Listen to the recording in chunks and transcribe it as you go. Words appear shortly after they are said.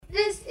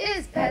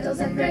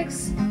Petals and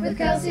Bricks with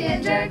Kelsey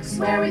and Jerks,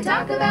 where we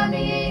talk about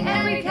me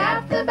and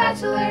recap The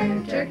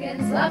Bachelor.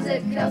 Jerkins loves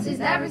it. Kelsey's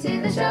never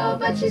seen the show,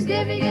 but she's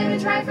giving it a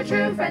try for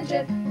true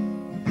friendship.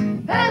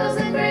 Petals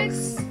and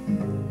Bricks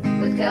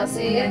with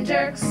Kelsey and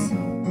Jerks.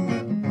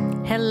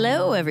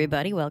 Hello,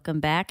 everybody. Welcome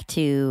back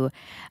to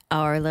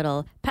our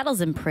little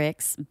Petals and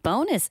Pricks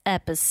bonus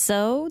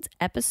episodes,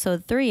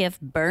 episode 3 of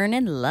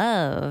Burnin'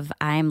 Love.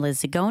 I'm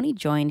Liz Zagoni,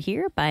 joined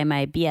here by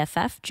my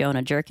BFF,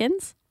 Jonah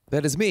Jerkins.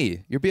 That is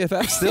me. Your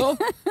BFF still?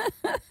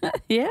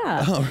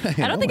 Yeah. Oh, right.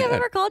 I don't think I've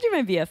ever called you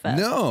my BFF.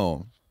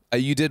 No.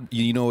 You did.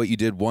 You know what you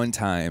did one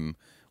time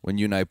when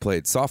you and I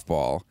played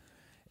softball,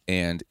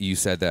 and you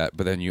said that,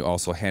 but then you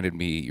also handed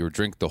me your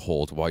drink to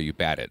hold while you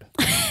batted.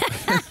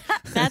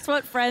 That's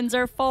what friends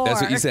are for.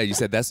 That's what you said. You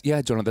said,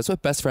 Jonah, that's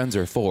what best friends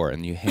are for.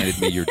 And you handed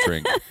me your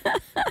drink.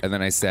 And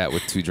then I sat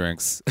with 2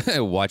 drinks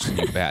watching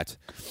you bat.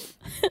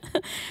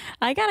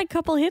 I got a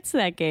couple hits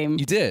that game.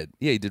 You did.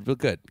 Yeah, you did real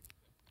good.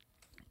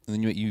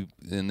 And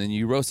then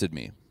you roasted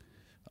me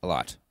a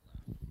lot.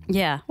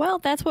 Yeah. Well,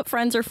 that's what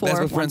friends are for. That's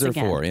what friends are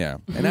again. for, yeah.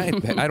 And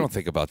I don't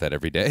think about that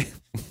every day.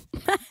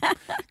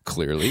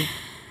 Clearly.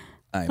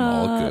 I'm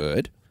all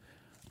good.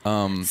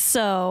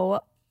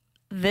 So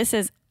this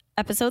is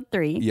episode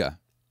 3. Yeah.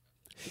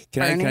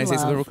 Can I say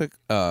something real quick?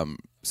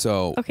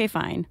 Okay,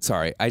 fine.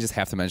 Sorry, I just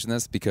have to mention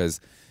this because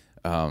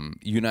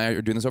you and I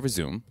are doing this over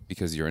Zoom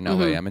because you're in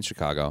LA, I'm in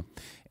Chicago,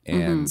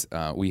 and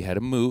we had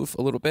to move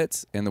a little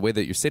bit. And the way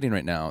that you're sitting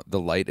right now, the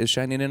light is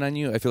shining in on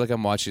you. I feel like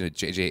I'm watching a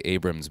J.J.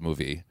 Abrams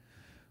movie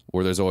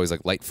where there's always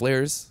like light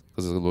flares.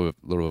 Because there's a little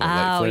bit of a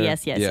light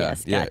flare.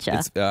 Yes. Gotcha.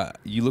 It's,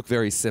 you look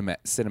very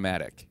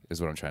cinematic, is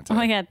what I'm trying to tell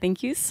Oh you. my God,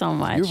 thank you so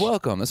much. You're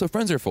welcome. That's what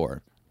friends are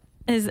for.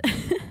 Is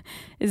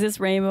this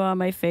rainbow on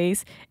my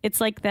face?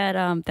 It's like that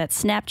that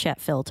Snapchat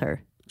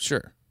filter.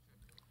 Sure.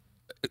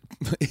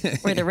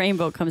 Where the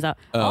rainbow comes out.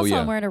 Oh, also,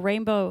 yeah. I'm wearing a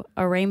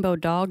rainbow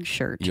dog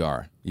shirt. You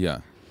are, yeah.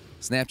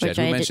 Snapchat. Which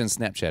Who I mentions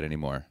Snapchat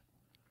anymore?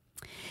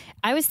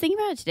 I was thinking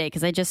about it today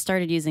because I just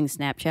started using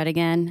Snapchat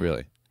again.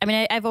 Really? I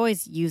mean, I've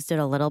always used it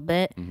a little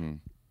bit.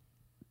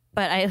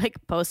 But I like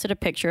posted a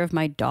picture of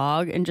my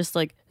dog and just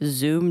like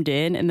zoomed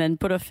in and then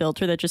put a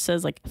filter that just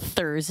says like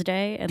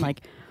Thursday and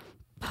like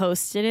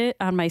posted it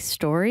on my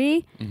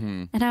story.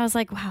 And I was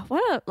like, wow,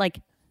 what a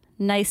like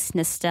nice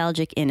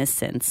nostalgic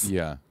innocence.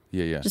 Yeah.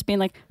 Just being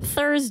like,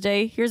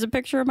 Thursday, here's a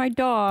picture of my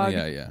dog.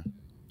 Yeah.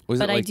 Was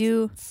But it I like,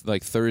 do-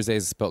 like Thursday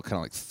is spelled kind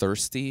of like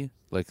thirsty,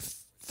 like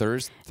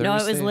Thursday. No,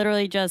 it was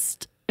literally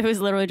just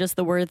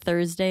the word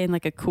Thursday in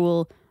like a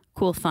cool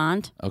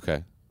font.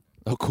 Okay.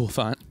 Oh, cool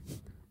font.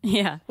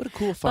 Yeah. What a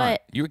cool font.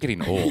 But- You were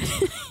getting old.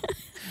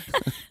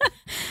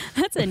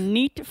 That's a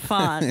neat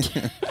font.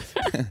 No,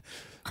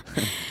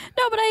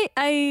 but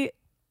I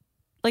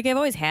like I've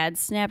always had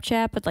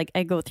Snapchat, but like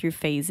I go through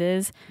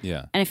phases.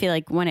 Yeah. And I feel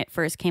like when it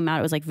first came out,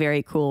 it was like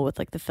very cool with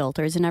like the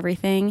filters and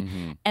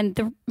everything. And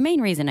the main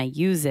reason I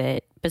use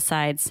it,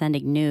 besides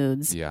sending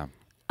nudes, Yeah.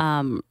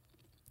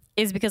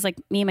 is because like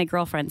me and my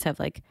girlfriends have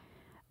like,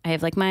 I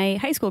have like my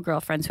high school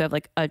girlfriends who have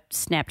like a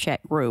Snapchat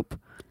group.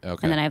 Okay.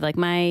 And then I have like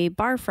my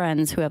bar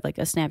friends who have like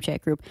a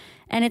Snapchat group.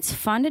 And it's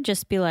fun to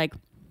just be like,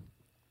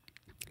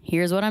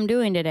 here's what I'm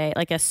doing today.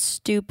 Like a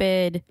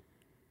stupid,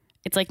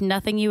 it's like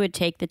nothing you would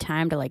take the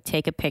time to like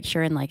take a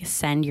picture and like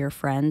send your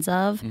friends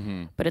of.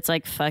 But it's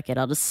like, fuck it,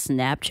 I'll just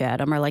Snapchat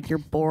them. Or like you're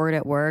bored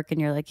at work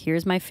and you're like,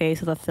 here's my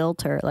face with a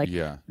filter. Like,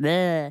 Yeah.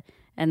 bleh.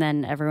 And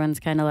then everyone's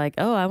kind of like,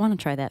 oh, I want to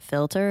try that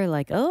filter.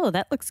 Like, oh,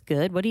 that looks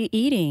good. What are you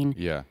eating?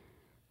 Yeah.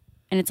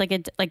 And it's like,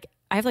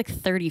 I have like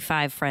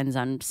 35 friends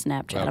on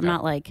Snapchat. Okay. I'm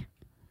not like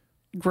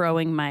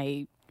growing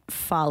my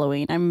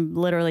following. I'm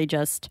literally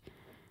just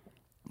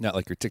Not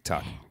like your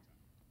TikTok.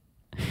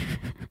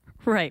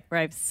 right where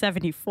I have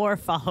 74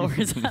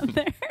 followers on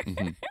there.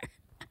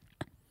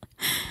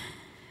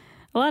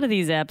 A lot of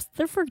these apps,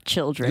 they're for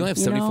children. You only have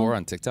 74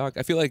 on TikTok?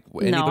 I feel like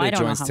I anybody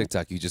don't know joins how-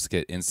 TikTok, you just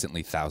get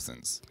instantly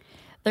thousands.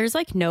 There's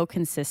like no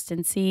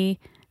consistency.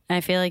 And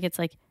I feel like it's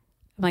like,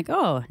 I'm like,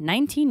 oh,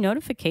 19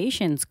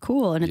 notifications.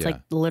 Cool. And it's Yeah.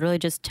 like literally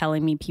just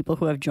telling me people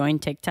who have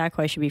joined TikTok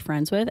who I should be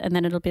friends with. And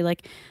then it'll be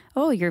like,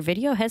 oh, your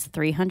video has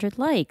 300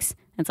 likes.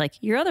 And it's like,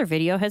 your other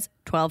video has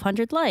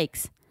 1,200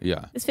 likes.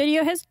 Yeah. This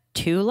video has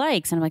 2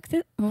 likes. And I'm like,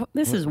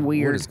 this is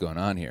weird. What is going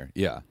on here?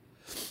 Yeah.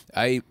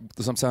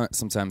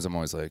 Sometimes I'm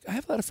always like, I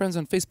have a lot of friends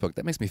on Facebook.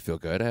 That makes me feel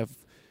good. I have,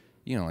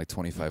 like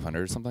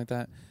 2,500 or something like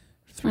that.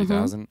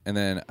 3,000. And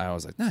then I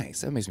was like,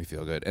 nice. That makes me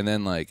feel good. And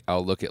then like,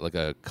 I'll look at like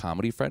a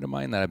comedy friend of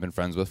mine that I've been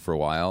friends with for a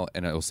while.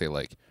 And it'll say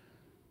like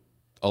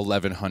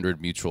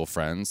 1,100 mutual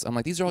friends. I'm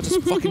like, these are all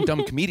just fucking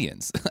dumb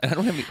comedians. I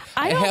don't have any,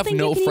 I don't have think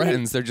no you can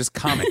friends. They're just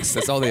comics.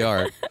 That's all they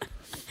are.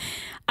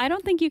 I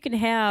don't think you can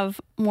have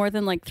more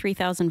than like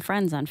 3,000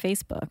 friends on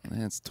Facebook.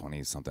 It's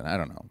 20 something. I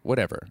don't know.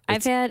 Whatever.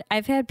 I've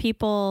had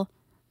people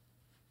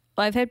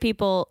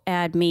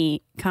add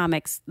me,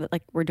 comics that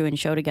like we're doing a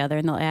show together,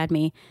 and they'll add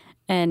me,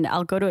 and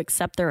I'll go to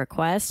accept their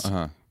request,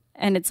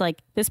 and it's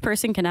like, this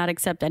person cannot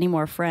accept any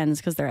more friends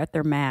because they're at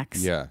their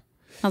max. Yeah.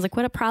 I was like,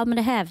 what a problem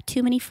to have.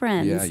 Too many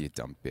friends. Yeah, you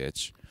dumb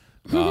bitch.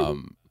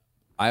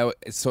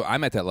 So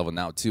I'm at that level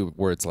now too,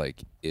 where it's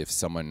like if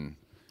someone,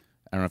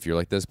 I don't know if you're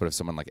like this, but if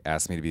someone like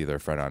asks me to be their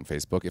friend on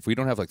Facebook, if we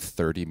don't have like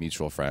 30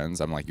 mutual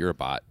friends, I'm like, you're a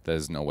bot.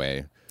 There's no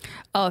way.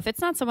 Oh, if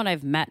it's not someone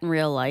I've met in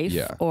real life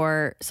Yeah.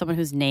 or someone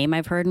whose name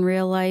I've heard in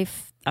real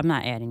life, I'm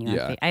not adding you. on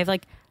Yeah. I have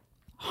like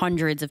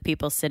hundreds of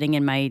people sitting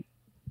in my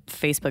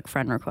Facebook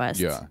friend requests.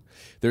 Yeah.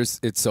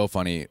 It's so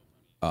funny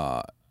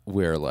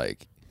where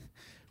like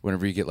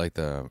whenever you get like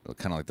the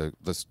kind of like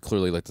the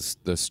clearly like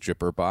the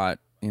stripper bot,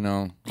 you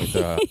know, like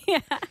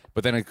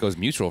but then it goes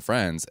mutual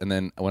friends, and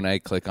then when I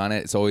click on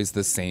it, it's always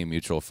the same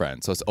mutual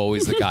friend. So it's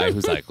always the guy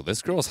who's like, well,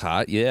 this girl's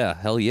hot. Yeah,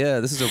 hell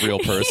yeah, this is a real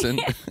person.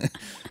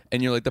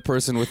 And you're like the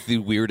person with the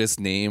weirdest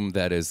name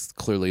that is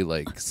clearly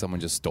like someone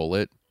just stole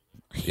it.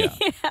 Yeah.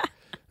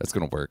 That's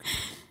gonna work.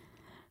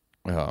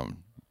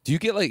 Do you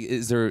get like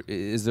is there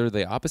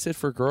the opposite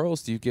for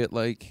girls? Do you get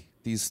like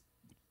these?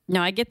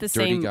 No, I get the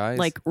Dirty same guys?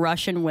 like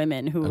Russian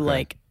women who Okay.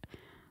 like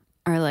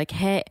are like,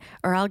 hey,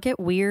 or I'll get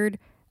weird.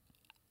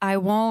 I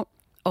won't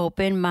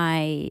open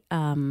my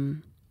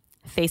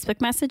Facebook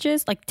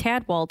messages. Like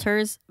Tad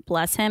Walters,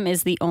 bless him,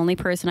 is the only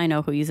person I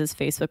know who uses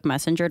Facebook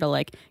Messenger to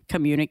like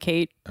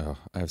communicate Oh,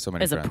 I have so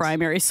many as friends. a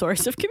primary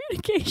source of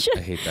communication.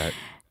 I hate that.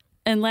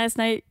 And last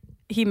night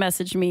he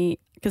messaged me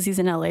because he's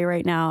in LA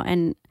right now,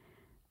 and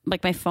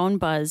like my phone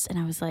buzzed, and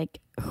I was like,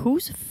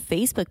 "Who's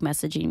Facebook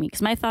messaging me?"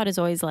 Because my thought is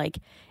always like,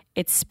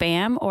 it's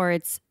spam or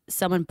it's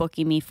someone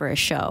booking me for a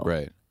show.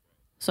 Right.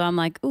 So I'm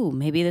like, "Ooh,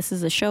 maybe this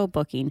is a show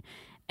booking."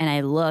 And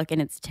I look,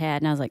 and it's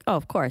Tad, and I was like, "Oh,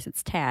 of course,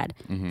 it's Tad."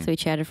 Mm-hmm. So we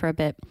chatted for a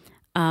bit.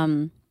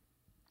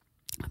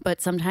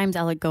 But sometimes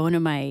I'll like go into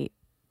my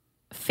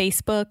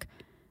Facebook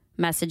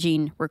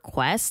messaging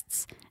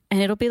requests,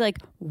 and it'll be like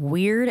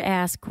weird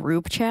ass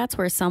group chats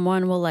where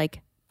someone will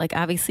like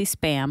obviously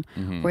spam,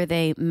 where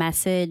they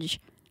message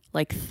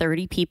like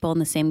 30 people in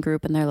the same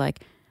group, and they're like,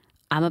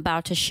 I'm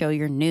about to show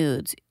your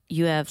nudes.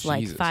 You have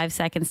like Jesus. 5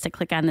 seconds to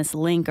click on this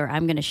link, or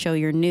I'm going to show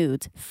your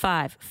nudes.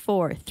 5,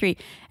 4, 3.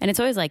 And it's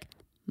always like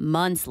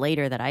months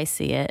later that I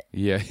see it.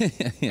 Yeah.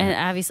 And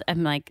obviously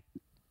I'm like,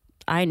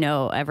 I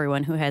know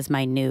everyone who has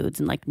my nudes,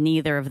 and like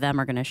neither of them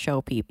are going to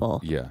show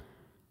people. Yeah.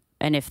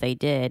 And if they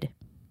did,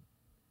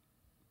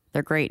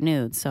 they're great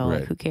nudes. So like,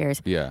 Right. who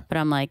cares? Yeah. But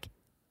I'm like,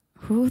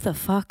 who the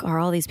fuck are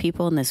all these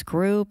people in this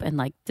group? And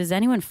like, does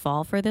anyone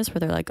fall for this where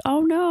they're like, oh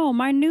no,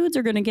 my nudes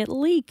are going to get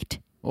leaked?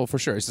 Well, for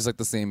sure. It's just like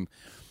the same.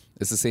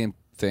 It's the same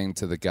thing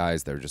to the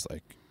guys that are just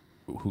like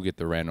who get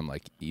the random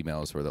like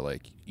emails where they're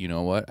like, you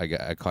know what,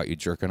 I caught you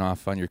jerking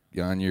off on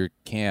your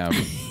cam.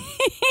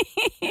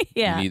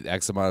 Yeah. You need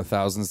X amount of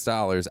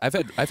 $1,000s.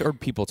 I've heard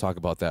people talk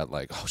about that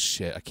like, oh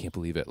shit, I can't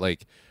believe it.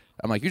 Like,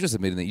 I'm like, you're just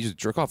admitting that you just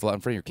jerk off a lot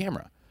in front of your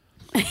camera.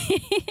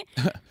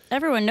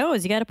 Everyone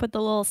knows you got to put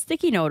the little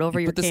sticky note over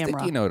your Put the camera.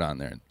 sticky note on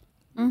there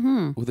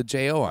with a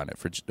JO on it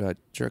for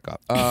jerk off.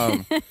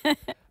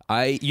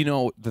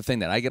 The thing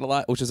that I get a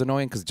lot, which is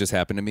annoying because it just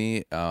happened to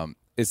me,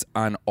 is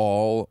on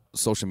all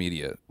social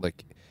media.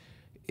 Like,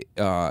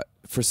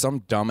 for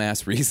some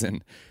dumbass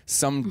reason,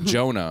 some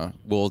Jonah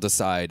will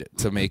decide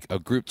to make a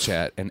group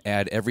chat and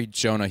add every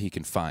Jonah he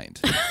can find.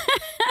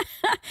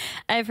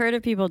 I've heard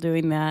of people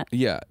doing that.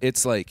 Yeah,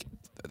 it's like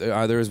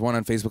there's one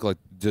on Facebook like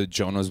the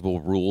Jonahs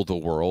will rule the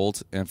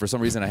world, and for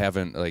some reason I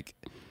haven't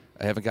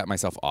got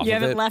myself off You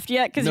of haven't it. left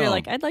yet because No. you're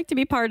like, I'd like to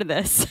be part of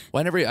this.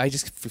 Whenever I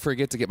just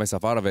forget to get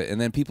myself out of it, and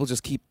then people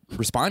just keep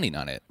responding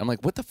on it. I'm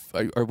like, what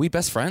the? Are we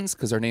best friends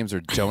because our names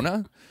are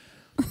Jonah?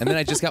 And then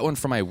I just got one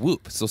for my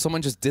Whoop. So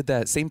someone just did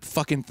that same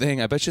fucking thing.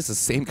 I bet you it's the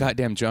same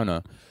goddamn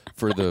Jonah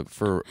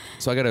So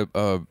I got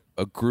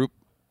a group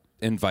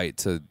invite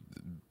to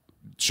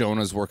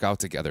Jonah's work out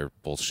together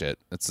bullshit.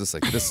 It's just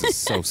like, this is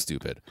so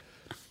stupid.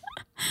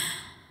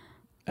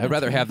 I'd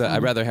rather have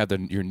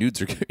your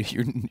nudes are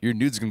your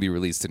nudes are gonna be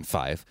released in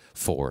 5,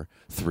 4,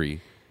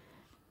 3.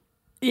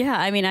 Yeah,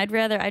 I mean, I'd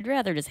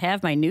rather just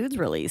have my nudes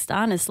released,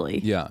 honestly.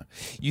 Yeah,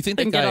 you think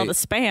And that get guy? all the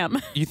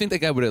spam. You think that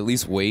guy would at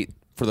least wait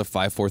for the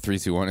 5, 4, 3,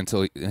 2, 1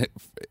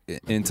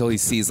 until he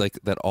sees like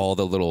that all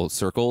the little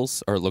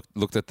circles are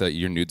looked at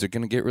your nudes are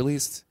gonna get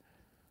released?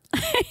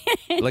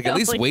 Like at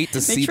least like, wait to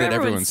make see sure that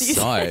everyone sees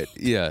saw it.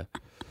 Yeah.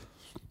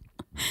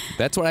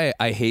 That's why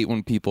I hate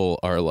when people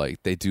are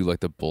like they do like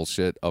the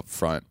bullshit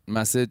upfront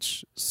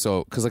message.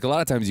 So because like a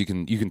lot of times you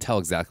can tell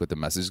exactly what the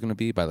message is going to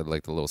be by the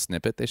little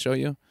snippet they show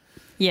you.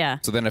 Yeah.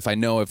 So then if I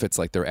know if it's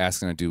like they're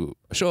asking to do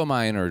a show of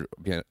mine or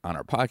be on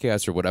our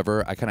podcast or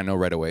whatever, I kind of know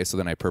right away. So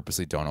then I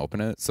purposely don't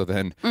open it. So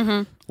then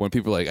when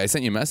people are like, I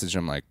sent you a message,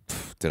 I'm like,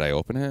 did I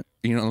open it?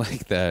 You know,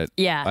 like that.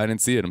 Yeah. I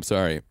didn't see it. I'm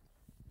sorry.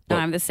 No,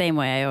 I'm the same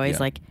way. I always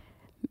Yeah.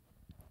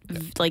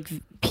 like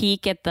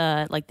peek at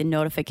the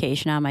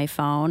notification on my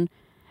phone,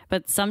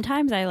 but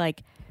sometimes I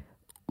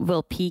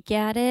will peek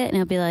at it and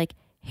it'll be like,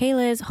 hey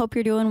Liz, hope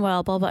you're doing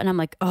well, blah blah, and I'm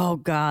like, oh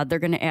god, they're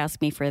gonna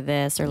ask me for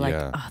this, or like,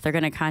 Yeah. oh, they're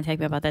gonna contact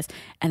me about this,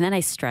 and then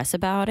I stress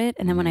about it,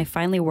 and then when I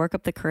finally work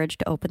up the courage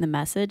to open the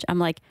message, I'm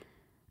like,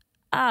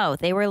 oh,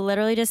 they were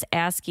literally just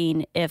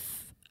asking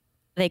if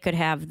they could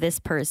have this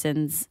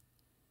person's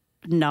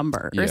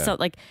number or Yeah. so,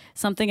 like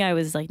something I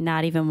was like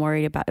not even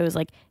worried about. It was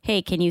like,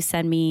 hey, can you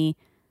send me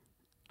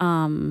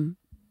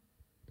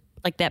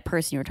like that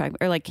person you were talking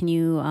about, or like, can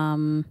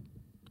you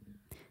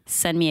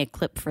send me a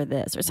clip for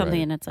this or something?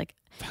 Right. And it's like,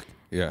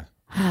 Yeah.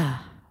 I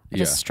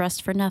just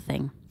stressed for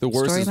nothing. The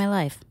worst Story is, of my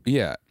life.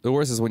 Yeah. The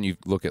worst is when you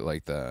look at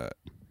like the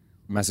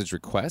message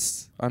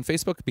requests on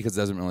Facebook, because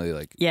it doesn't really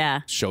like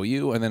show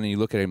you, and then you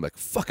look at it and be like,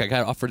 fuck, I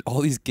got offered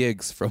all these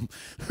gigs from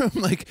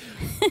like,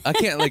 I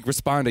can't like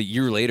respond a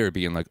year later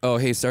being like, oh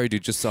hey, sorry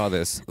dude, just saw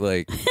this,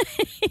 like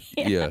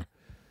yeah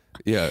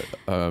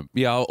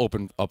I'll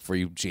open up for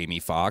you, Jamie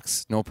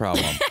Foxx, no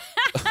problem.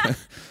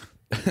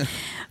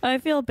 I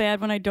feel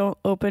bad when I don't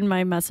open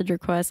my message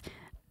requests.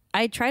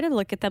 I try to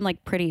look at them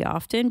like pretty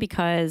often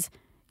because,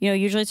 you know,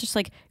 usually it's just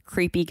like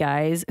creepy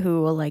guys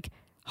who will like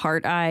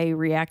heart eye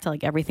react to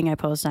like everything I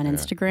post on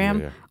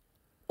Instagram.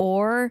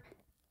 Or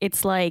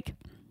it's like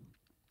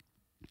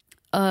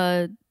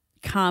a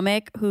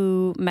comic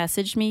who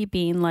messaged me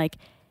being like,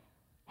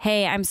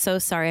 hey, I'm so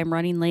sorry, I'm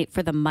running late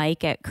for the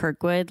mic at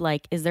Kirkwood.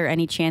 Like, is there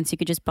any chance you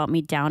could just bump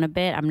me down a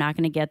bit? I'm not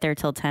going to get there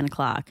till 10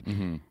 o'clock.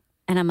 Mm-hmm.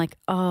 And I'm like,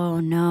 oh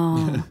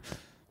no.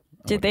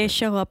 Did they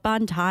show up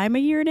on time a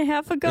year and a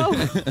half ago?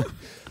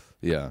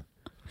 Yeah.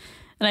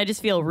 And I just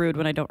feel rude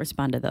when I don't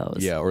respond to those.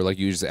 Yeah, or like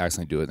you just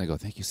accidentally do it and they go,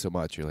 thank you so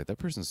much. You're like, that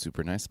person's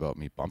super nice about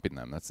me bumping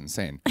them. That's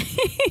insane.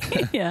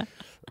 Yeah.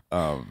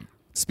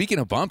 Speaking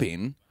of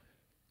bumping,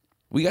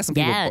 we got some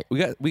people,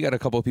 we got a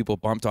couple of people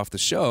bumped off the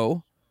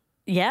show.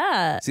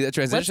 Yeah. See that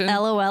transition? Let's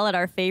LOL at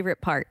our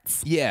favorite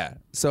parts. Yeah.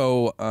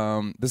 So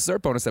this is our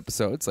bonus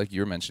episodes, like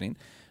you were mentioning.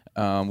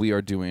 We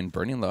are doing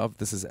Burning Love.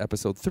 This is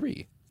episode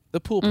 3, the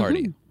pool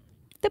party. Mm-hmm.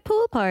 The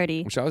pool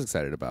party. Which I was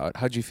excited about.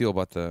 How'd you feel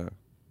about the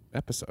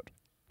episode?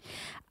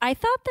 I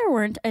thought there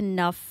weren't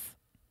enough.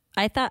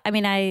 I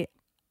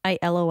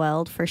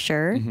LOL'd for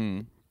sure.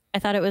 Mm-hmm. I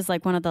thought it was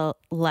like one of the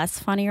less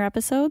funnier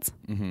episodes.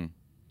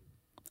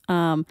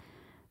 Mm-hmm.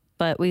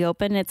 But we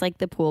open, it's like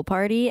the pool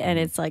party, and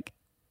it's like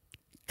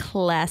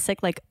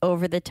classic, like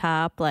over the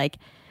top, like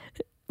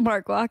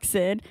Mark walks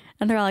in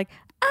and they're like,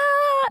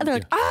 ah, and they're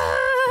like, ah.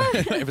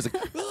 Everyone's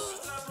like,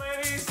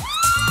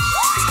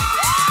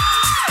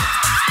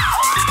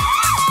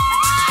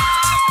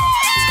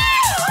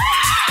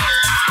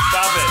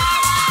 stop it.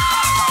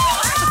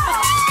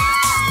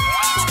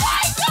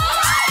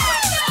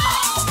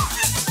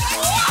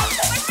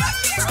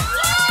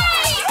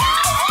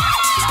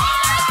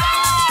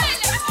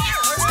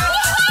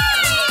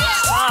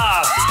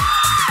 Stop.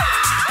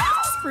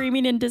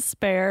 Screaming in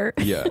despair.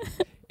 yeah.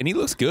 And he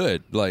looks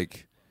good.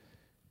 Like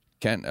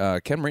Ken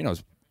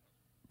Marino's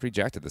pretty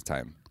jacked at this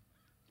time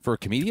for a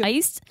comedian. I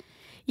used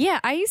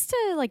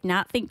to like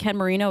not think Ken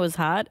Marino was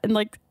hot, and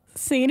like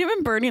seeing him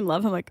in Burning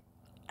Love, I'm like,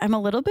 I'm a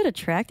little bit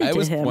attracted to him. I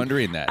was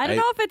wondering that. I don't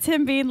know if it's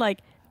him being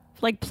like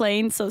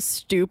playing so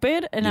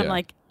stupid, and I'm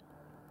like,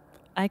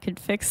 I could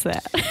fix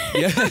that.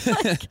 Yeah.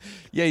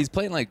 Yeah, he's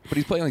playing like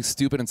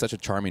stupid in such a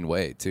charming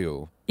way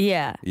too.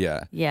 Yeah.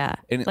 Yeah. Yeah.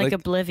 And like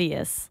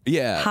oblivious.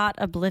 Yeah. Hot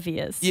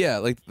oblivious. Yeah,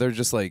 like they're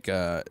just like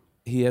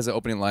he has an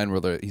opening line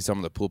where he's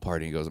talking about the pool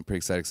party. And he goes, I'm pretty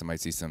excited because I might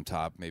see some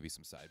top, maybe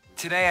some side.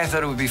 Today I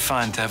thought it would be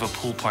fun to have a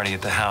pool party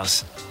at the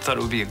house. Thought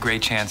it would be a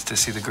great chance to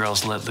see the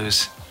girls let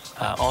loose.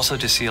 Also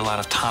to see a lot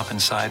of top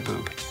and side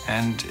boob.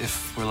 And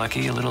if we're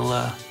lucky, a little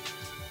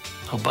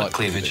butt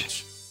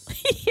cleavage.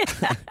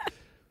 Yeah.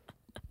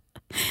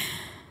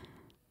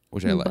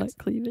 Which I like. Butt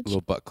cleavage. A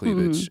little butt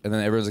cleavage. And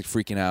then everyone's like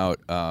freaking out.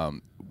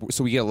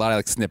 So we get a lot of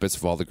like snippets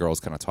of all the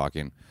girls kind of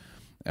talking.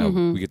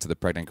 We get to the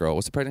pregnant girl.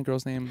 What's the pregnant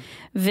girl's name?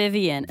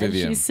 Vivian. And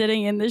she's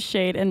sitting in the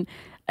shade, and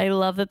I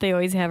love that they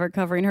always have her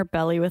covering her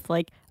belly with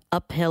like a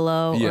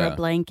pillow or a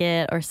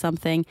blanket or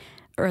something,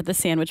 or the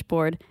sandwich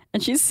board.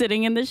 And she's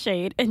sitting in the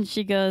shade, and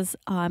she goes,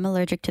 oh, I'm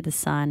allergic to the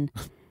sun.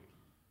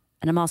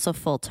 And I'm also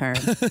full term.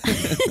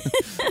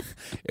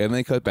 And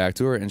they cut back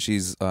to her, and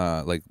she's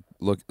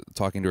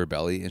talking to her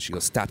belly, and she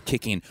goes, stop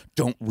kicking.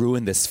 Don't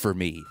ruin this for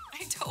me.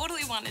 I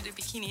totally wanted to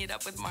bikini it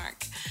up with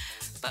Mark,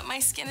 but my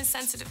skin is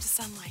sensitive to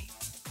sunlight.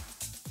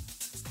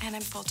 And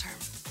I'm full term.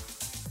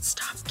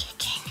 Stop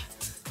kicking.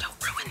 Don't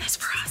ruin this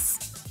for us.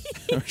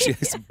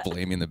 She's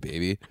blaming the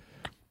baby.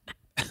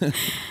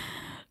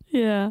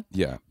 Yeah.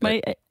 Yeah.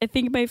 I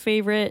think my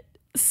favorite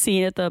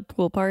scene at the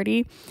pool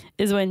party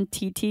is when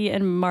TT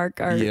and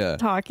Mark are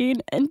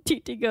talking, and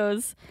TT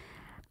goes,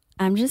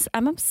 I'm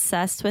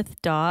obsessed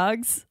with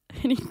dogs.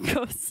 And he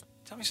goes,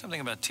 Tell me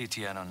something about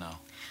TT I don't know.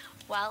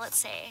 Well, let's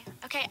see.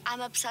 Okay, I'm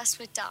obsessed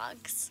with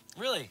dogs.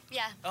 Really?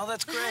 Yeah. Oh,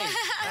 that's great.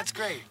 That's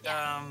great.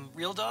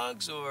 Real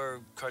dogs or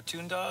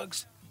cartoon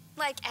dogs?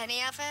 Like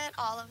any of it,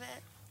 all of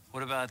it.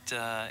 What about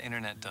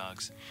internet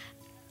dogs?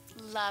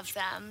 Love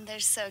them. They're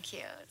so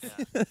cute.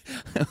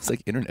 I was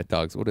like, internet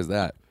dogs, what is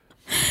that?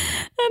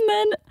 And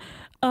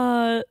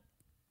then,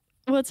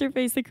 what's her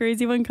face? The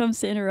crazy one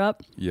comes to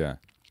interrupt. Yeah.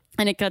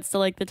 And it cuts to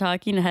like the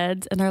talking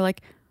heads, and they're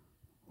like,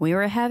 we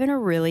were having a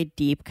really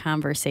deep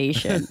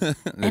conversation.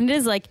 And it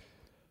is like,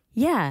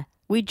 yeah,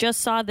 we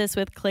just saw this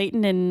with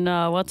Clayton and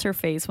what's her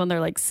face when they're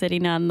like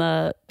sitting on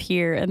the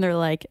pier, and they're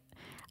like,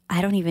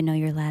 I don't even know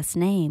your last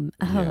name.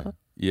 Oh.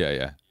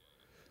 Yeah.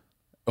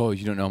 oh,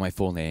 you don't know my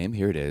full name?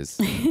 Here it is.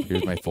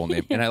 Here's my full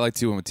name. And I like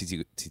too when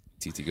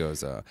TT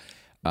goes, I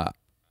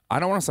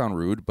don't want to sound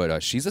rude,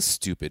 but she's a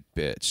stupid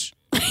bitch.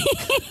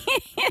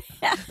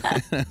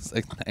 It's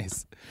like,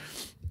 nice.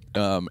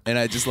 And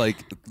I just like,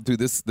 dude,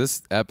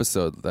 this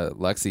episode, the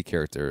Lexi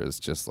character is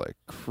just like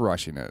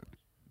crushing it,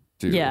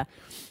 dude. Yeah.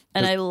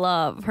 And I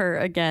love her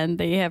again.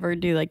 They have her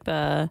do like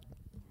the,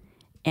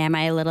 am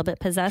I a little bit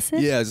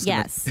possessive? Yeah.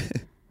 Yes.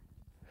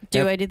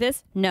 Do I do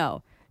this?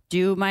 No.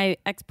 Do my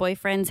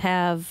ex-boyfriends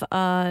have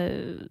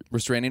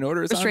restraining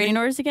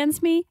orders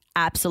against me?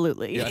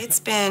 Absolutely. Yeah. It's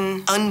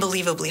been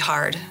unbelievably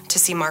hard to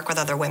see Mark with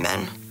other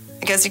women.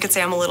 I guess you could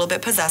say I'm a little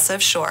bit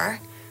possessive, sure.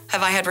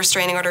 Have I had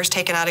restraining orders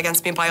taken out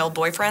against me by old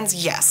boyfriends?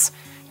 Yes.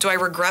 Do I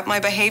regret my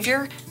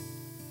behavior?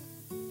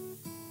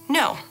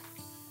 No.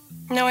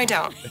 No, I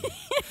don't.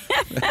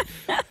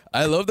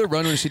 I love the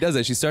run when she does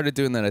it. She started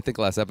doing that, I think,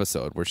 last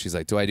episode, where she's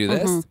like, do I do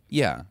this? Mm-hmm.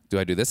 Yeah. Do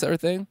I do this other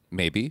thing?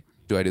 Maybe.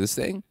 Do I do this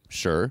thing?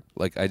 Sure.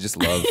 Like, I just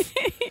love,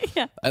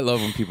 Yeah. I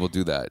love when people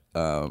do that.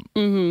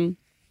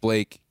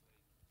 Blake,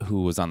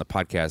 who was on the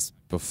podcast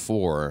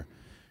before,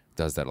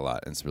 does that a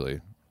lot. And it's really,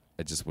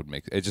 it just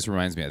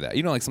reminds me of that.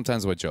 You know, like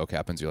sometimes when a joke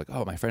happens, you're like,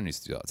 oh, my friend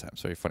used to do that all the time.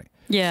 It's very funny.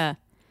 Yeah.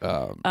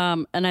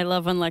 And I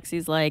love when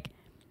Lexi's like,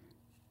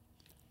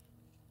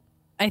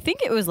 I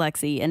think it was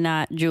Lexi and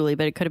not Julie,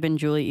 but it could have been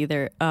Julie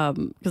either,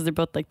 because they're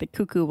both like the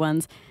cuckoo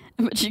ones.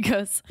 But she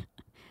goes,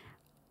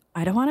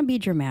 I don't want to be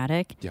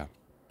dramatic. Yeah.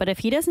 But if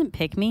he doesn't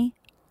pick me,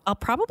 I'll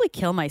probably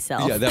kill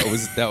myself. Yeah, that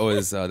was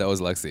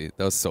Lexi.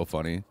 That was so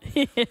funny.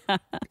 Yeah.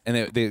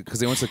 And because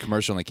they went to the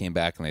commercial and they came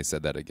back and they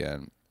said that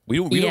again. We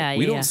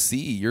don't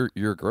see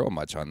your girl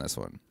much on this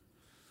one.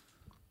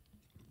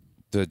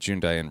 The June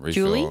Diane Rich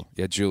Julie? girl.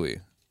 Yeah, Julie.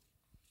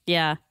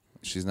 Yeah.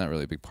 She's not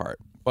really a big part.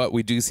 But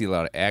we do see a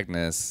lot of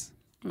Agnes.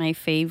 My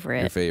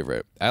favorite. Your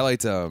favorite. I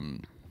liked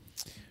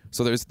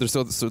so there's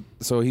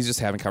so he's just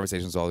having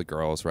conversations with all the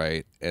girls,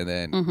 right? And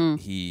then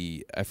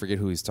I forget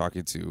who he's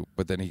talking to,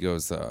 but then he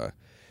goes, what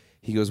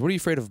are you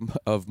afraid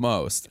of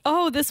most?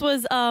 Oh, this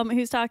was he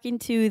was talking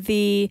to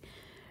the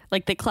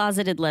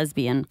closeted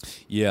lesbian.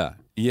 Yeah.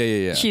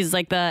 She's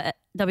like the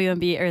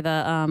WMB or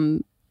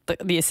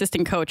the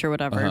assistant coach or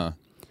whatever. Uh-huh.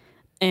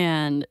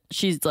 And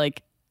she's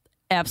like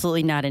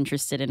absolutely not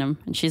interested in him.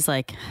 And she's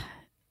like,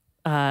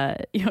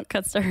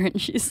 cuts to her and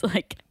she's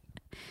like,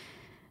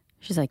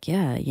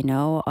 yeah,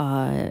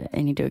 I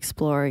need to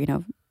explore,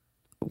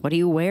 what do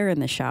you wear in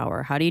the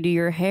shower? How do you do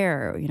your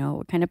hair?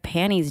 What kind of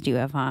panties do you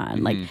have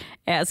on? Like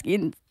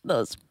asking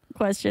those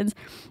questions.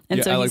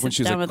 And so I like when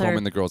she's like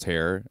combing the girl's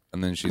hair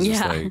and then she's just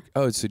Yeah. like,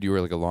 oh, so do you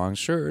wear like a long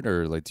shirt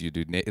or like do you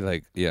do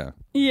yeah.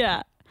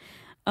 Yeah.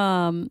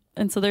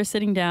 And so they're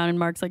sitting down and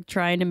Mark's like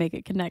trying to make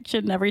a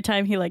connection. And every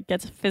time he like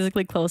gets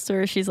physically close to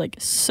her, she's like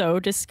so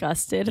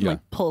disgusted and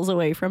like pulls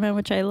away from him,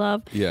 which I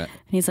love. Yeah. And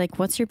he's like,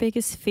 what's your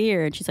biggest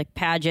fear? And she's like,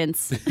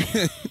 pageants.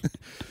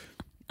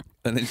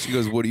 And then she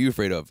goes, what are you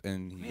afraid of?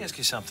 And Let me ask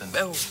you something.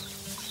 Oh,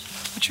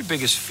 What's your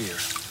biggest fear?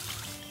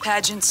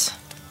 pageants.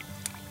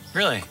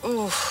 Really?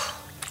 Ooh,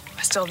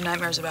 I still have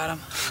nightmares about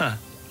them.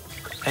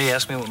 Hey,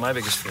 ask me what my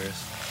biggest fear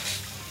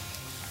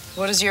is.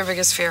 What is your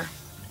biggest fear?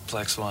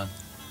 Black Swan.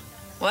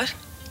 What?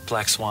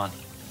 Black Swan.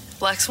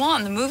 Black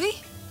Swan, the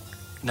movie?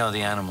 No,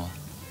 the animal.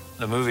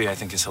 The movie I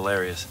think is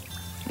hilarious.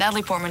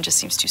 Natalie Portman just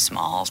seems too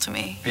small to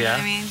me. You know Yeah?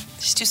 what I mean?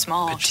 She's too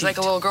small. She's Petite. like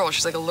a little girl.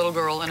 She's like a little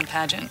girl in a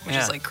pageant, which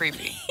Yeah. is like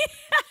creepy.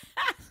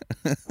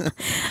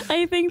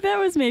 I think that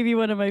was maybe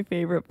one of my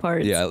favorite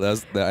parts. yeah, I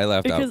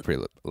laughed Because out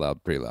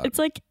pretty loud. It's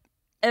like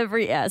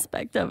every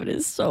aspect of it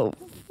is so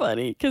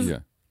funny because,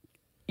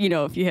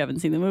 if you haven't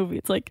seen the movie,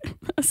 it's like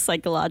a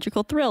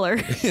psychological thriller.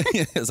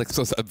 It's like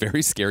so it's a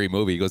very scary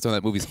movie. He goes, oh,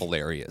 that movie's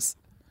hilarious.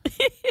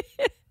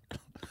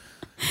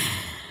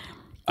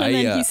 And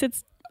then he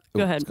sits.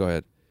 Go ahead. Go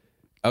ahead.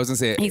 I was gonna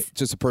say He's-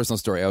 just a personal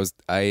story. I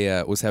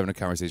was having a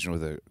conversation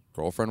with a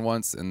girlfriend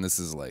once, and this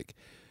is like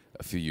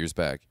a few years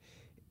back,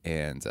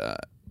 and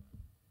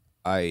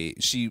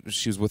she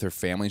was with her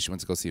family. And she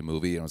went to go see a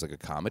movie, and it was like a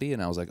comedy.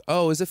 And I was like,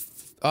 oh, is it?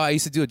 I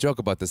used to do a joke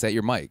about this at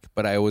your mic,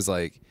 but I was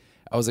like,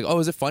 oh,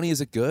 is it funny? Is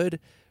it good?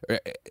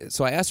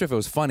 So I asked her if it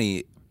was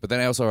funny, but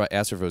then I also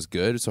asked her if it was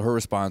good. So her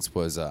response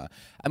was,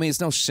 it's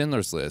no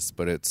Schindler's List,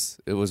 but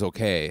it was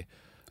okay.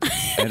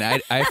 And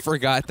I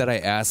forgot that I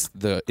asked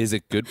the is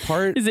it good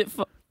part. Is it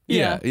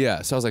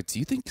Yeah. So I was like, do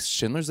you think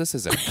Schindler's List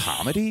is a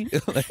comedy?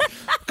 Like,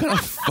 what kind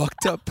of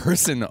fucked up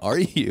person are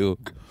you?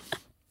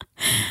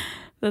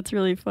 That's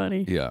really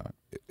funny. Yeah.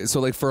 So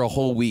like for a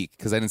whole week,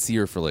 because I didn't see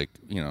her for like,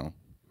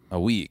 a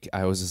week,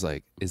 I was just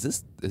like, is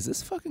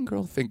this fucking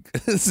girl think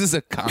this is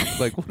a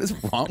like what is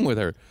wrong with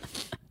her?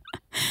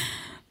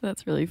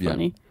 That's really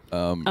funny.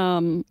 Yeah.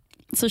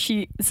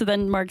 So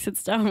then Mark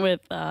sits down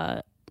with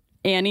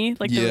Annie,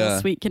 like the little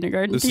sweet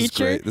kindergarten This teacher. is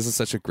great. This is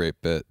such a great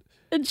bit.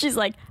 And she's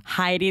like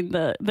hiding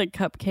the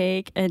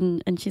cupcake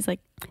and she's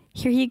like,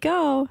 here you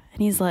go.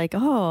 And he's like,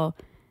 oh.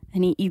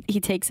 And he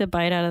takes a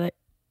bite out of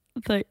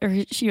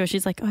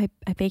she's like, oh,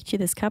 I baked you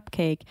this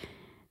cupcake.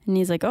 And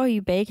he's like, oh,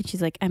 you bake? And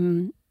she's like,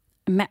 I'm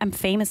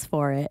famous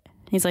for it.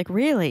 And he's like,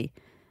 really?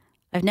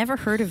 I've never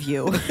heard of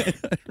you.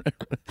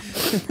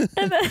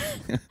 and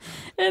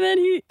then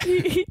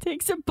he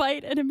takes a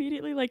bite and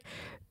immediately like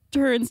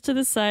turns to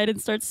the side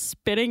and starts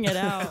spitting it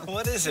out.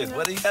 What is it?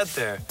 What do you got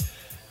there?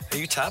 Are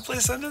you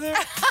topless under there?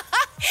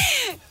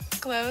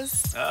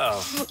 Close.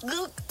 Oh.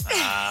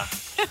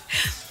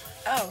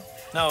 Oh.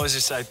 No, it was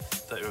just I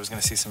thought I was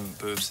going to see some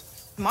boobs.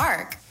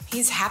 Mark,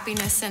 he's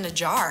happiness in a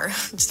jar.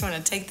 Just want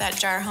to take that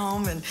jar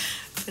home and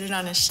put it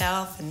on a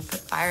shelf and put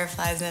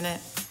fireflies in it.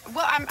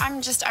 Well,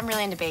 I'm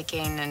really into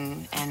baking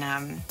and I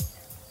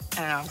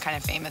don't know, I'm kind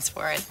of famous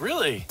for it.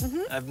 Really?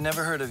 Mm-hmm. I've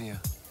never heard of you.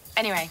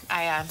 Anyway,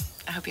 I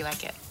hope you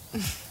like it.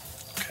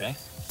 Okay.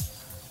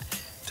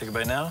 Take a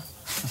bite now?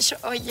 Sure.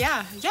 Oh,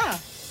 yeah.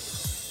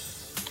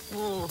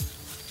 Ooh.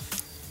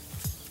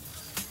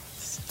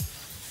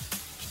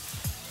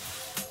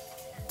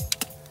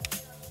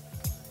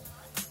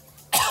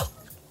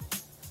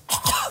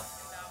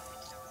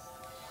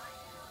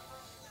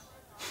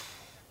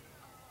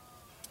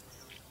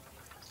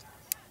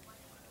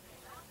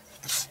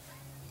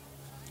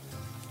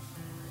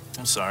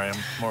 I'm sorry, I'm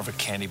more of a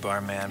candy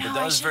bar man, but No,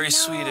 that was very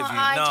sweet of you.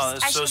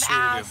 That's so sweet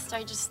of you.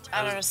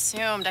 I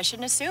assumed. I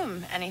shouldn't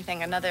assume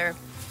anything. Another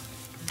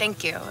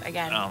thank you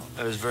again. No,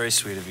 that was very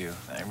sweet of you.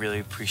 I really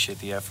appreciate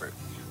the effort.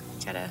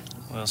 Got a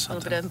Well,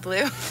 little bit of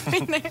blue.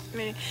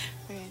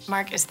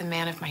 Mark is the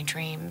man of my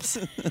dreams.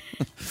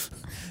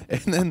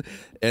 And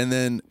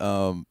then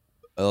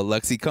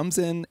Lexi comes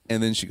in,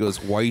 and then she goes,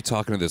 "Why are you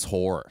talking to this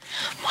whore?"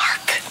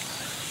 Mark,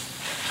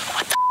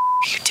 what the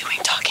are you doing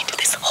talking to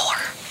this whore?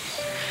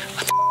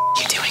 What the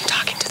are you doing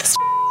talking to this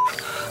whore?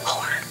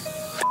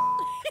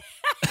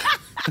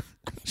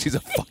 She's a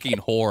fucking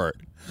whore.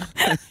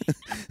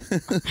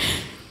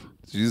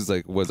 She's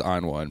like was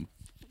on one.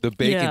 The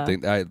bacon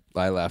thing,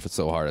 I laughed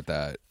so hard at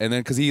that. And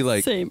then because he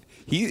like Same.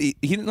 he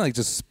didn't like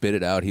just spit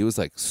it out. He was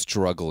like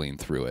struggling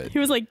through it. He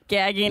was like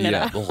gagging it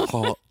out.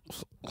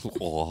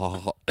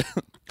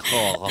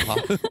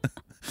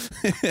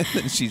 And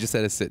then she just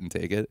had to sit and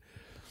take it.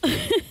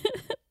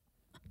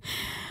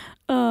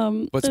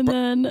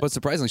 But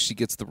surprisingly, she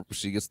gets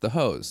the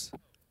hose.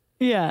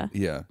 Yeah.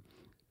 Yeah.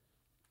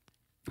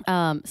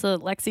 So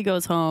Lexi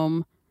goes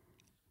home.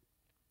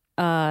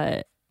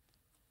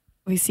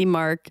 We see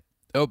Mark.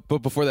 Oh, but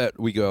before that,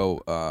 we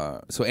go.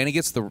 So Annie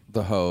gets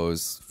the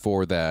hose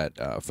for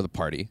that for the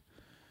party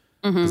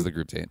because of the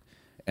group date,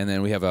 and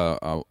then we have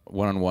a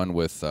one-on-one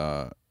with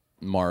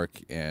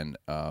Mark and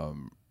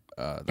the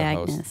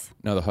Agnes. host.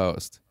 No, the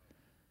host.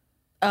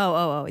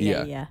 Oh,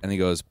 yeah. And he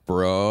goes,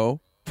 "Bro,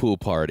 pool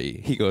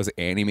party." He goes,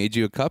 "Annie made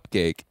you a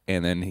cupcake,"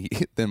 and then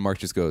then Mark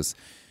just goes,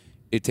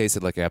 "It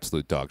tasted like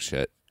absolute dog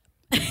shit."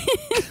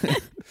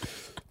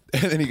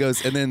 And then he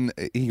goes,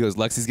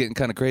 "Lexi's getting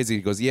kind of crazy."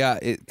 He goes, "Yeah,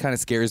 it kind of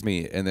scares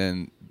me." And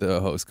then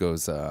the host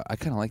goes, "I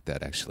kind of like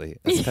that, actually."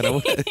 That's kind of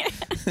what.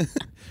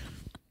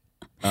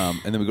 And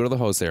then we go to the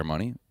hose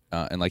ceremony,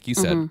 and like you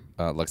said,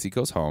 Lexi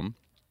goes home,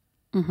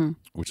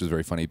 which is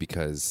very funny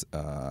because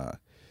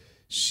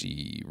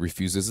she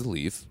refuses to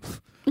leave.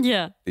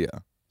 Yeah. Yeah,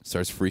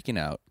 starts freaking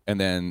out, and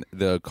then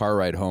the car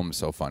ride home is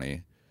so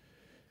funny.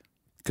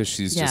 Because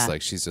she's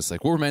just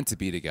like we're meant to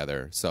be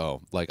together.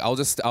 So like I'll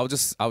just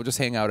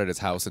hang out at his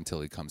house until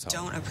he comes home.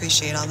 Don't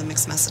appreciate all the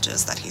mixed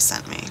messages that he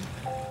sent me.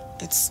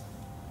 It's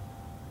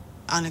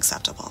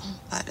unacceptable,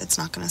 but it's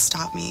not going to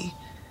stop me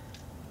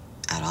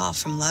at all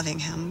from loving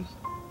him.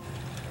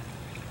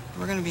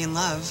 We're going to be in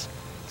love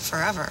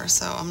forever,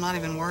 so I'm not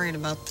even worried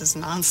about this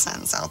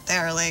nonsense out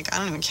there. Like, I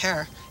don't even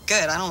care.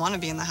 Good, I don't want to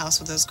be in the house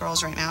with those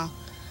girls right now.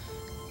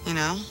 You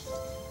know?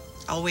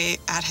 I'll wait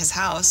at his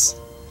house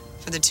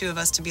for the two of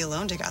us to be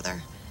alone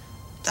together.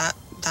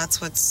 That's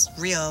what's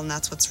real and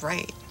that's what's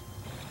right.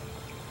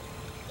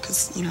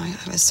 Because, I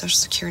have his social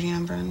security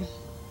number and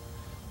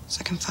so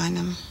I can find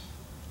him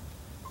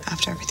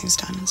after everything's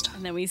done and stuff.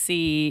 And then we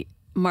see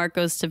Mark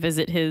goes to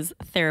visit his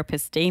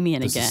therapist,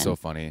 Damien, This again. is so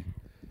funny.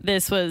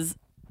 This was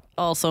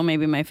also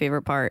maybe my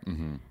favorite part.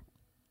 Mm-hmm.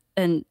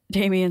 And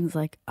Damien's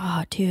like,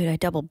 "Oh, dude, I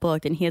double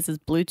booked." And he has his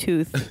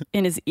Bluetooth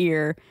in his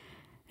ear.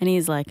 And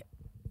he's like,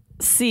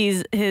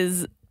 sees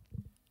his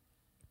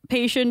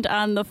patient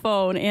on the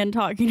phone and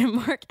talking to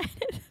Mark. And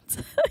it's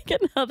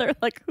like another,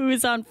 like,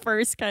 who's on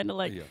first kind of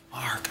like. Yeah.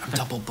 Mark, I'm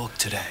double booked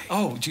today.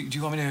 Oh, do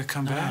you want me to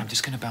come No, back? I'm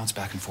just going to bounce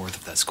back and forth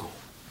if that's cool.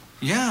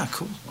 Yeah,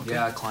 cool. Okay.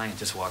 Yeah, a client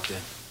just walked in.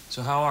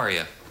 So how are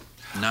you?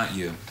 Not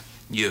you.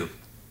 You.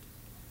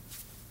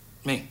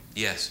 Me?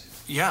 Yes.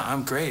 Yeah,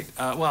 I'm great.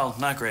 Well,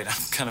 not great.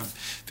 I've kind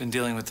of been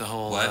dealing with the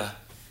whole... What?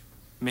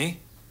 Me?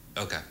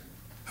 Okay.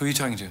 Who are you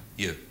talking to?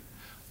 You.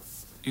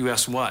 You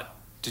asked what?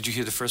 Did you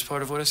hear the first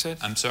part of what I said?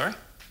 I'm sorry?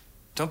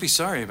 Don't be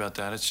sorry about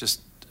that. It's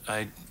just,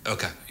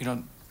 Okay. You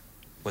don't...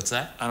 What's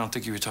that? I don't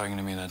think you were talking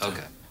to me that time.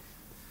 Okay.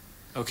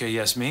 Okay,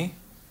 yes, me?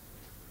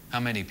 How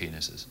many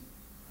penises?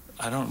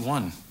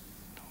 One.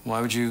 Why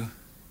would you...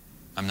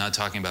 I'm not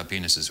talking about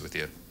penises with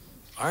you.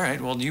 All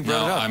right, well, you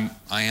brought it up.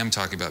 I am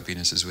talking about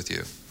penises with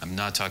you. I'm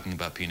not talking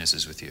about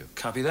penises with you.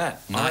 Copy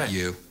that. All Not right.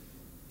 you.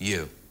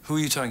 You. Who are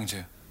you talking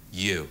to?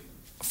 You.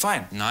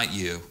 Fine. Not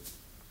you.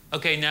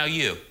 Okay, now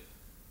you.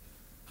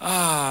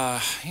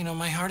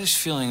 My heart is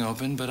feeling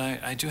open, but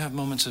I do have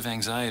moments of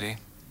anxiety.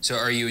 So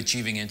are you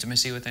achieving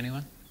intimacy with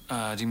anyone?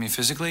 Do you mean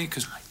physically?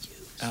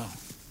 Oh.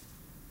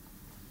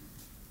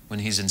 When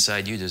he's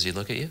inside you, does he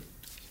look at you?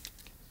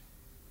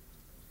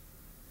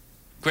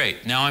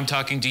 Great. Now I'm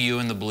talking to you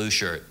in the blue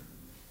shirt.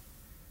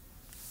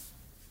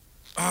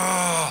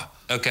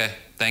 Okay,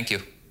 thank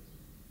you.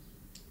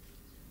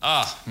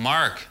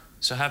 Mark,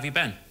 so how have you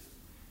been?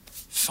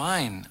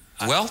 Fine.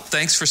 Well,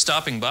 thanks for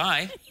stopping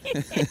by.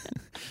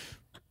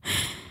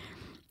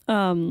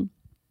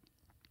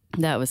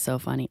 That was so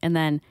funny. And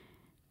then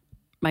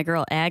my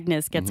girl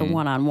Agnes gets a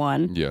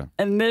one-on-one. Yeah.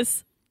 And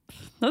this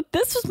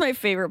was my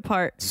favorite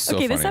part. So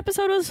okay, this funny.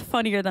 episode was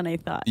funnier than I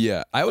thought.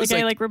 Yeah, I was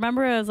I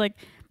remember I was like,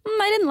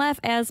 I didn't laugh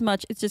as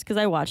much. It's just because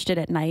I watched it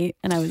at night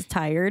and I was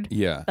tired.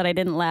 Yeah. That I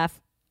didn't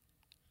laugh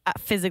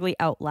physically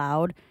out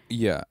loud.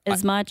 Yeah.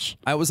 As much.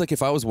 I was like,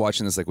 if I was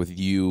watching this like with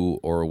you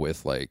or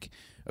with like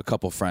a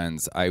couple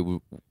friends, I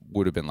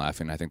would have been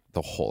laughing, I think,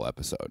 the whole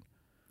episode.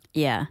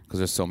 Yeah. Because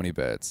there's so many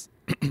bits.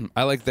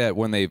 I like that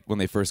when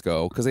they first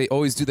go, because they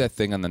always do that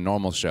thing on the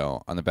normal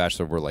show on The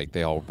Bachelor where like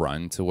they all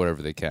run to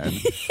whatever they can,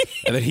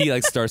 and then he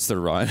like starts to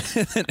run,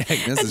 and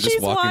Agnes is just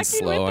walking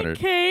slow on her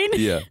cane.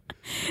 Yeah.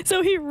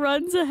 So he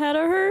runs ahead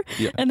of her,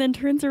 and then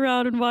turns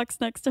around and walks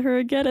next to her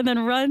again, and then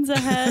runs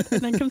ahead,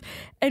 and then comes.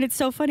 And it's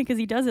so funny because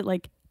he does it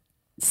like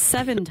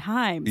 7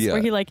 times,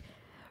 where he like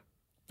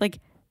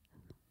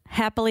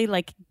happily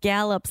like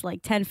gallops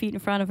like 10 feet in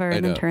front of her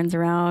and then turns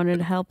around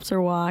and helps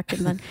her walk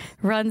and then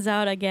runs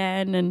out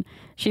again, and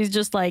she's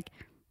just like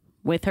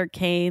with her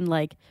cane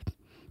like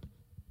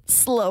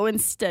slow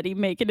and steady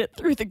making it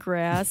through the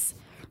grass.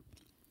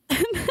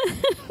 And then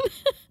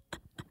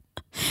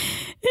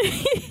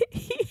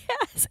he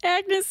has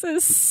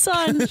Agnes's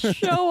son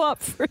show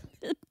up for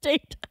the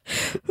date,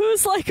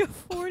 who's like a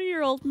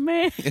 40-year-old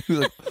man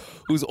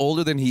who's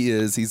older than he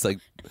is. He's like,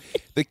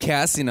 the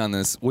casting on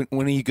this,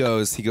 when he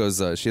goes, she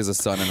has a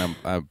son and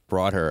I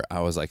brought her.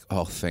 I was like,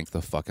 oh, thank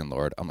the fucking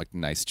Lord. I'm like,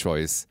 nice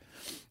choice.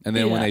 And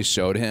then when they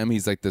showed him,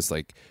 he's like this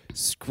like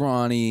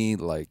scrawny,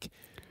 like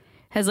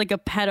has like a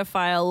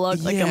pedophile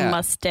look, like a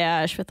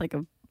mustache with like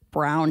a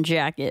brown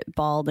jacket,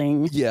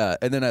 balding. Yeah,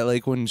 and then I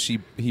like when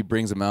he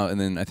brings him out, and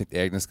then I think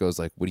Agnes goes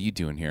like, "What are you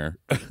doing here?"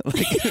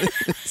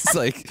 It's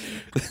like,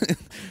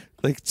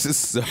 like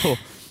just so.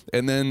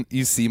 And then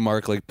you see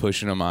Mark like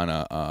pushing him on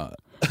a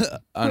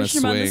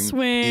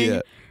swing.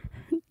 Yeah.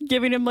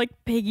 Giving him like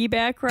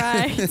piggyback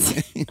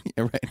rides. Yeah,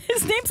 right.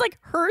 His name's like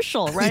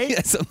Herschel, right?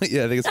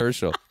 Yeah, I think it's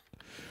Herschel.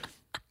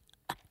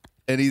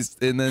 And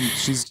then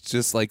she's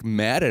just like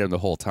mad at him the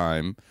whole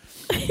time.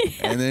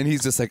 And then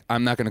he's just like,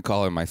 I'm not going to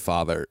call him my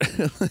father.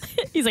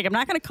 He's like, I'm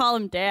not going to call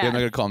him dad. Yeah, I'm not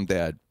going to call him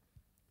dad.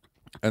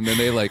 And then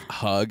they like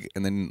hug,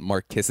 and then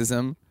Mark kisses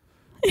him.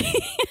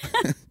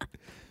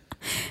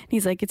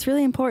 He's like, it's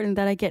really important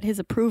that I get his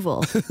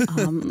approval.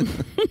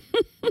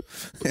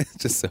 It's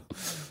just so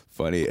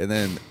funny. And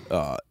then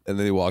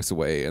he walks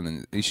away, and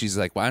then she's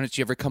like, why don't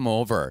you ever come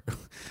over?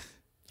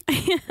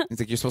 He's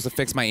like, you're supposed to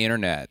fix my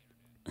internet.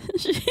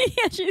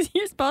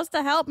 You're supposed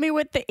to help me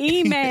with the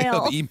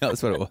email. The email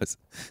is what it was.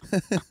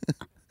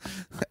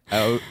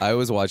 I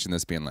was watching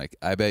this being like,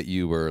 I bet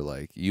you were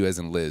like, you as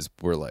in Liz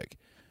were like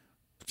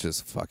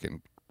just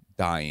fucking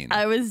dying.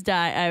 I was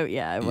dying.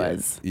 I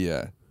was.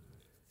 Yeah.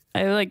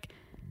 I like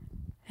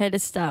had to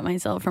stop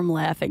myself from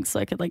laughing so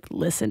I could like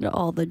listen to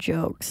all the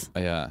jokes.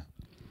 Yeah.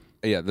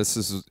 This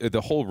is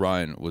the whole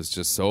run was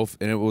just so,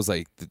 and it was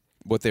like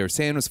what they were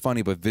saying was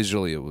funny, but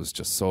visually it was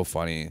just so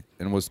funny,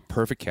 and it was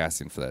perfect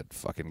casting for that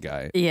fucking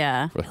guy.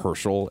 Yeah. For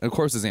Herschel. And of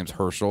course his name's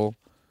Herschel.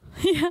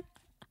 Yeah.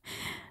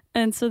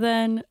 And so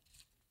then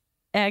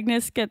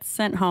Agnes gets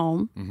sent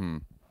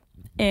home,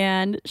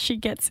 and she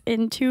gets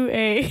into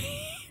a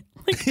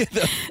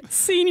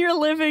senior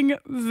living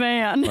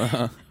van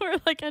where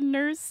like a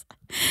nurse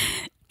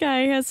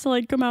guy has to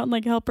like come out and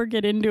like help her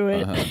get into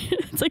it.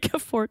 It's like a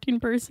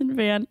 14-person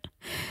van.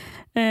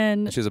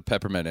 And she has a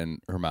peppermint in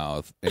her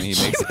mouth, and he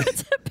makes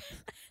it.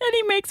 And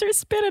he makes her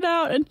spit it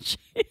out, and she's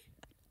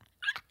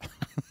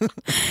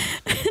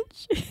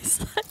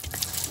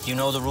like, you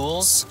know the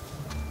rules.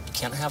 You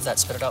can't have that.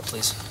 Spit it out,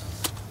 please.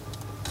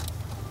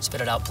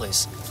 Spit it out,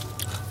 please.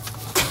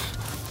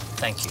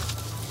 Thank you.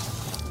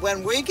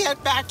 When we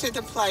get back to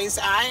the place,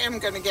 I am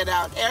going to get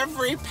out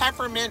every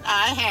peppermint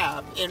I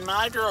have in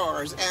my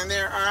drawers, and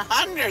there are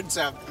hundreds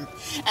of them,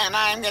 and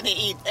I'm going to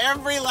eat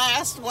every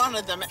last one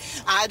of them.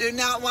 I do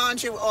not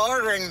want you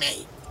ordering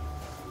me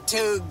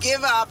to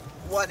give up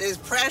what is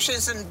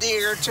precious and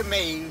dear to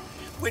me,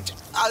 which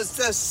is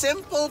the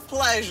simple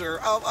pleasure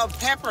of a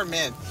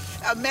peppermint.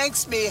 It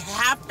makes me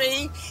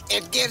happy.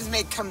 It gives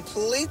me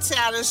complete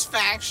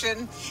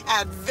satisfaction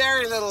at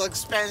very little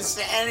expense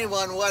to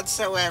anyone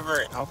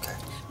whatsoever. Okay.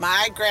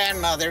 My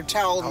grandmother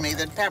told me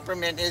that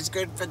peppermint is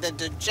good for the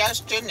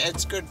digestion,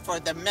 it's good for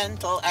the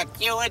mental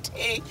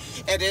acuity,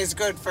 it is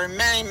good for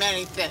many,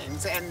 many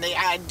things. And the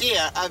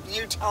idea of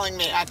you telling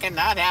me I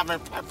cannot have a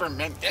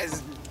peppermint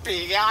is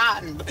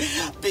beyond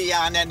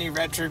any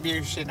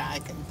retribution I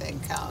can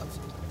think of.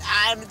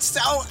 I'm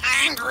so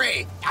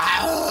angry.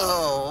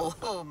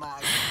 Oh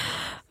my.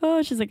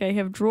 Oh, she's like, I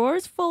have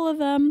drawers full of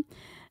them.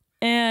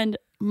 And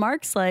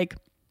Mark's like,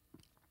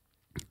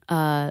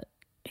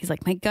 he's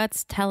like, my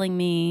gut's telling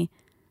me,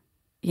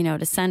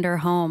 to send her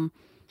home.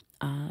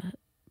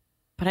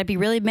 But I'd be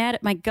really mad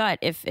at my gut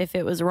if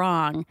it was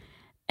wrong.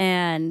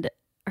 And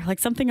or like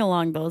something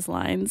along those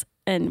lines.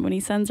 And when he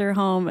sends her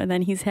home and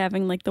then he's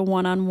having like the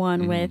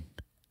one-on-one with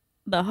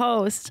the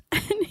host,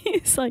 and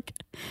he's like,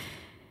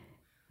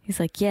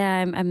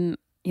 yeah, I'm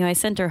I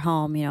sent her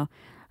home,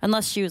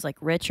 unless she was like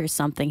rich or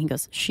something. He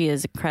goes, she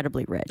is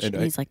incredibly rich. And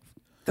he's like,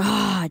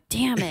 God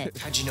damn it.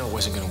 How'd you know it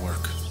wasn't going to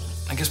work?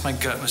 I guess my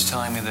gut was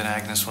telling me that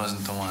Agnes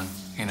wasn't the one,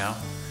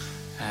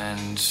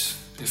 And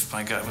if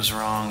my gut was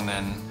wrong,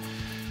 then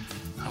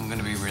I'm going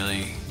to be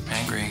really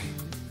angry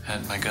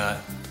at my gut.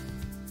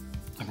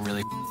 Like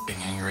really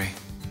angry.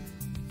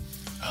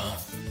 Oh.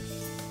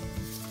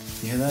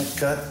 You hear that,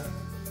 gut?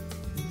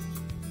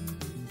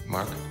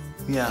 Mark?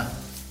 Yeah.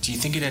 Do you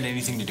think it had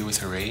anything to do with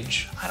her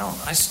age?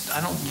 I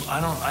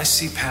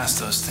see past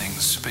those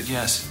things, but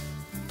yes.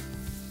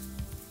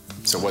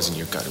 So it wasn't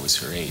your gut, it was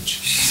her age.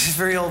 She's a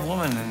very old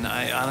woman, and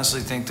I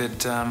honestly think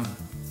that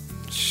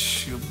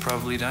she'll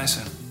probably die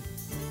soon.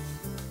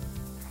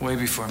 Way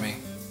before me.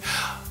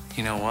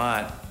 You know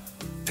what?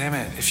 Damn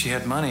it, if she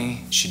had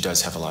money... She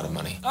does have a lot of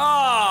money.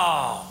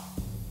 Oh!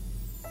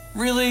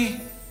 Really?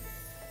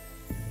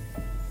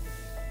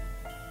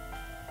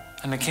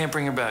 And I can't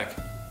bring her back.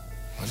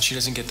 When she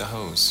doesn't get the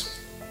hose,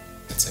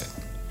 that's it.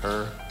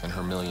 Her and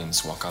her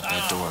millions walk out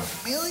that door.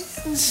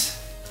 Millions?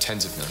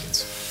 Tens of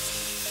millions.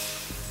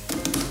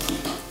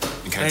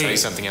 And can I tell you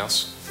something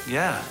else?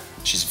 Yeah.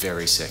 She's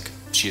very sick.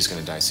 She is going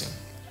to die soon.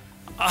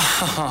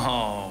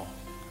 Oh.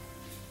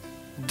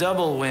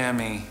 Double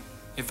whammy.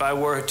 If I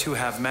were to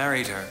have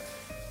married her,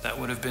 that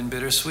would have been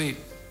bittersweet.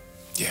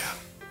 Yeah.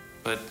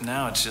 But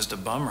now it's just a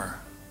bummer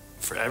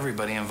for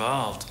everybody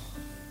involved.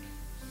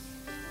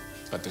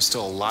 But there's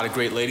still a lot of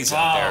great ladies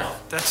out there.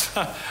 That's.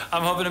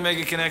 I'm hoping to make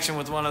a connection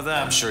with one of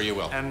them. I'm sure you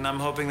will. And I'm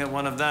hoping that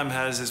one of them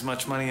has as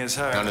much money as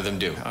her. None of them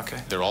do.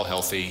 Okay. They're all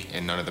healthy,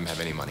 and none of them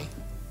have any money.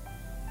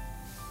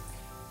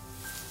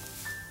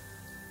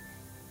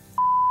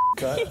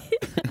 Cut.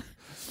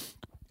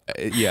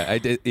 Yeah, I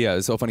did. Yeah,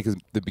 it's so funny because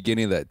the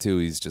beginning of that too,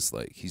 he's just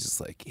like,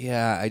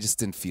 yeah, I just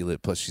didn't feel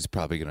it. Plus, she's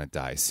probably gonna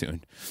die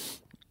soon.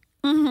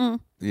 Mm-hmm.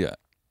 Yeah,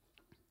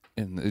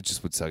 and it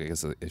just would suck, I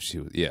guess, if she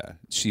was. Yeah,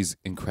 she's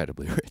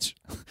incredibly rich.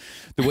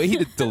 The way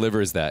he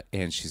delivers that,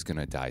 and she's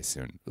gonna die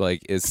soon.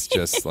 Like, it's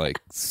just like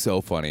so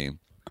funny,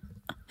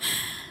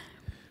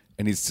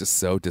 and he's just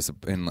so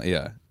disappointed.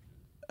 Yeah,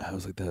 I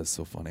was like, that is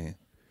so funny.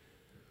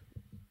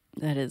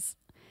 That is.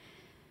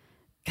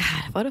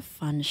 God, what a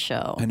fun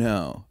show. I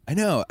know.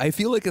 I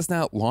feel like it's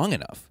not long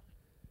enough.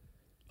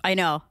 I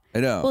know.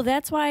 Well,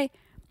 that's why.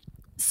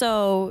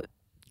 So,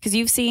 because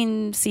you've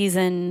seen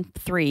season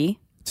 3.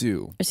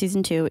 2. Or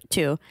season 2.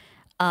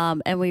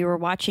 And we were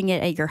watching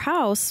it at your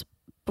house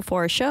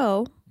before a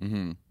show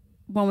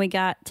when we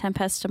got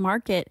Tempest to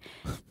market.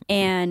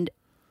 And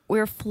we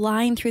were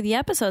flying through the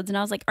episodes. And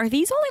I was like, are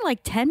these only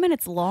like 10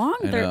 minutes long?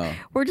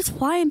 We're just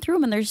flying through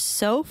them. And they're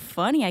so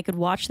funny. I could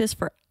watch this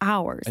for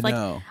hours. I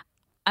know.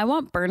 I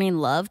want Burning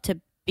Love to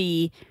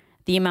be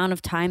the amount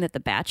of time that The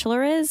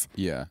Bachelor is.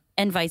 Yeah.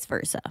 And vice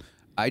versa.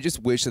 I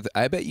just wish that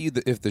I bet you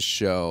that if the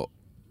show,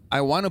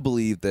 I want to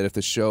believe that if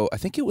the show, I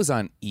think it was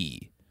on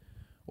E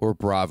or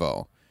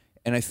Bravo,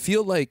 and I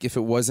feel like if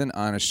it wasn't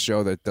on a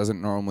show that doesn't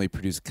normally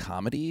produce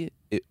comedy,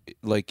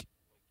 like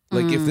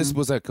if this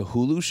was like a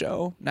Hulu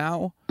show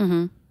now,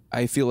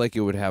 I feel like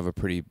it would have a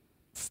pretty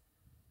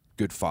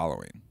good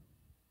following.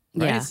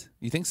 Right? Yeah.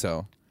 You think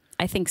so?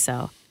 I think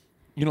so.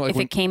 Like if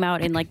it came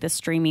out in like the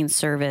streaming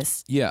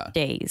service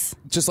days.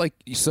 Just like,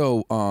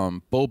 so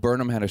Bo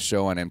Burnham had a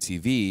show on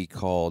MTV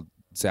called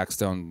Zach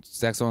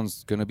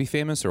Stone's Gonna Be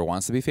Famous or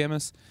Wants to Be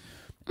Famous.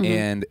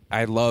 And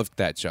I loved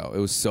that show. It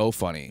was so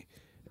funny.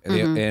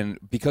 And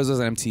because it was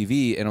on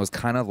MTV and it was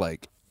kind of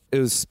like, it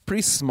was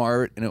pretty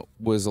smart and it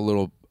was a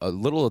little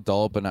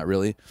adult, but not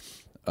really.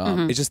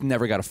 It just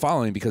never got a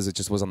following because it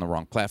just was on the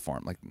wrong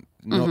platform. Like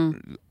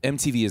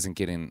MTV isn't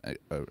getting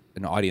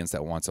an audience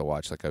that wants to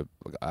watch like a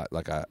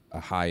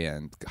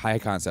high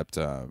concept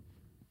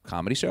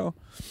comedy show.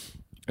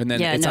 And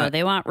then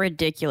they want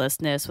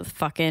ridiculousness with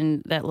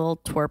fucking that little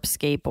twerp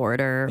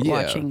skateboarder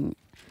watching.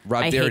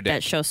 I hate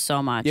that show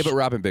so much. Yeah, but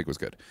Robin Big was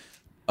good.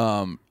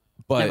 But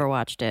never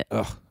watched it.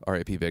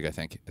 R.I.P. Big. I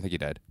think he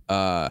died.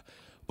 But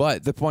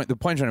the point I'm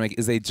trying to make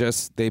is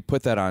they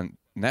put that on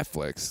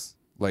Netflix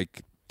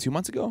like 2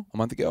 months ago, a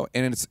month ago,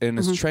 and it's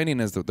trending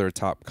as their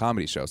top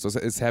comedy show. So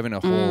it's having a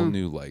whole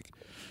new like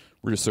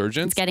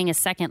resurgence. It's getting a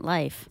second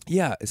life.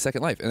 Yeah, a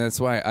second life, and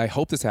that's why I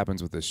hope this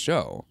happens with this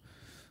show,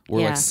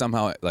 where like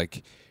somehow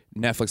like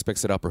Netflix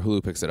picks it up or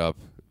Hulu picks it up,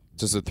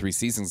 just the 3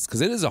 seasons, because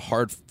it is a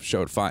hard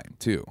show to find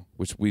too,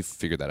 which we've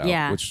figured that out.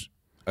 Yeah. Which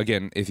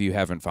again, if you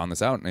haven't found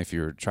this out, and if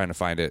you're trying to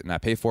find it and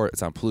not pay for it,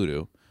 it's on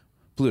Pluto.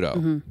 But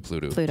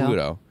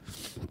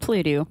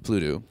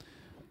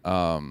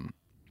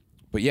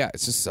yeah,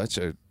 it's just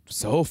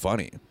so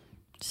funny.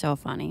 So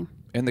funny.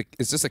 And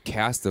it's just a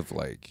cast of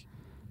like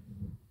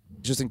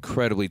just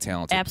incredibly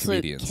talented Absolute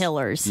comedians.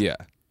 killers. Yeah.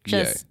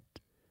 Just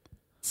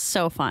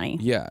so funny.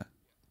 Yeah.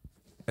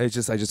 I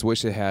just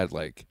wish it had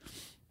like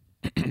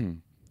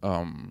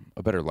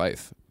a better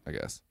life, I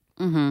guess.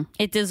 Mm-hmm.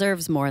 It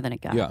deserves more than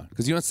it got. Yeah.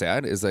 Because you know what's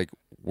sad is like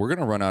we're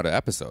gonna run out of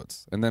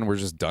episodes and then we're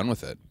just done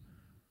with it.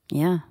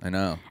 Yeah. I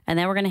know. And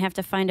then we're gonna have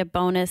to find a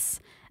bonus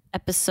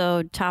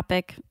episode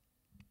topic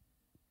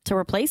to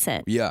replace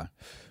it. Yeah.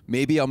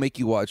 Maybe I'll make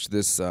you watch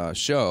this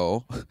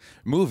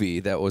movie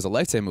that was a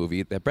Lifetime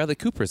movie that Bradley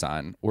Cooper's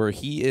on, where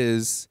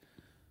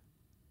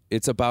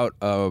it's about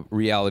a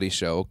reality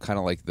show, kind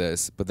of like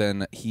this, but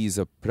then he's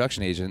a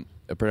production agent,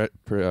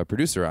 a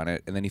producer on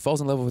it, and then he falls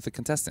in love with the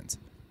contestants.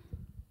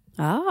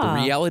 Oh.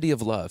 The Reality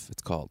of Love,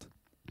 it's called.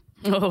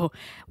 Oh,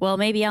 well,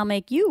 maybe I'll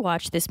make you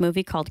watch this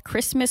movie called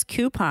Christmas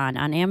Coupon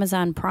on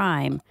Amazon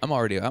Prime. I'm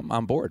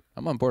on board.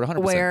 I'm on board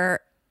 100%. Where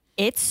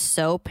it's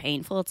so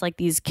painful. It's like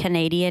these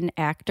Canadian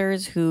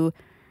actors who,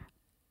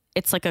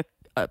 it's like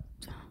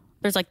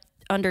there's like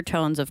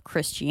undertones of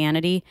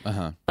Christianity,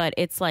 but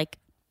it's like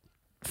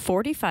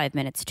 45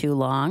 minutes too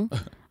long.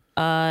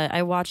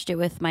 I watched it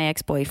with my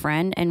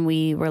ex-boyfriend and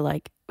we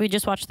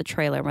just watched the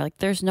trailer and we're like,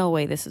 there's no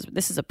way this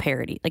is a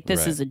parody. Like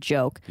this is a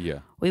joke. Yeah.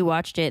 We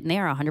watched it and they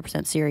are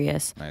 100%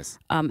 serious. Nice.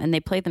 And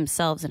they played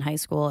themselves in high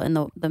school, and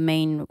the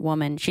main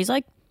woman, she's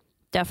like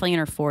definitely in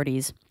her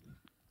 40s.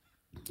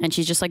 And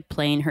she's just like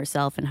playing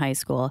herself in high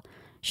school.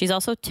 She's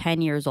also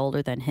 10 years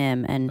older than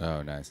him and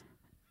oh, nice.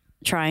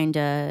 trying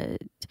to,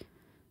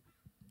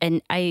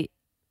 and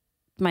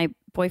my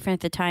boyfriend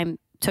at the time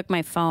took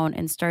my phone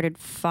and started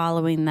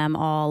following them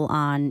all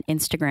on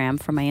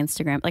Instagram from my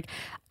Instagram. Like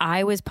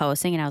I was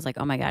posting and I was like,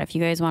 oh my God, if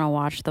you guys want to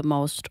watch the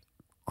most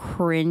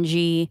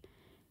cringy,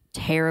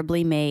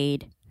 terribly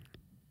made,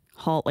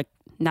 like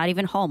not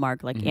even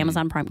Hallmark, like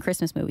Amazon Prime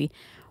Christmas movie,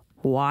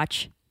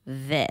 watch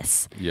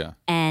this. Yeah.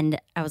 And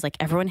I was like,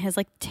 everyone has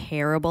like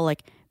terrible,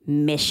 like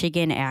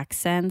Michigan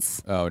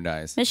accents. Oh,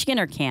 nice. Michigan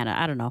or Canada,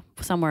 I don't know,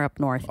 somewhere up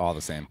north. All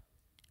the same.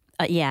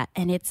 Yeah,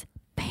 and it's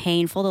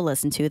painful to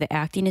listen to. The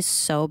acting is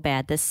so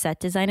bad. The set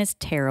design is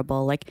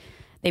terrible. Like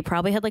they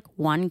probably had like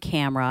one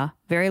camera,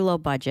 very low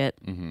budget.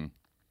 Mm-hmm.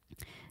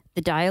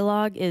 The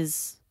dialogue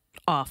is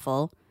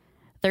awful.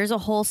 There's a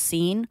whole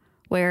scene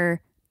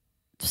where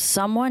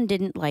someone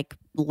didn't like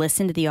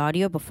listen to the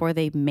audio before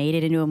they made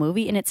it into a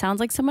movie, and it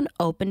sounds like someone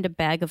opened a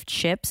bag of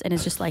chips and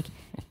is just like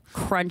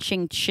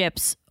crunching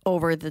chips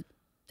over the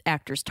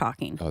actors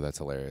talking. Oh, that's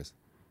hilarious.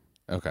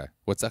 Okay.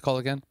 What's that called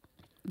again?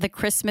 The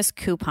Christmas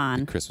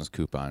Coupon. Christmas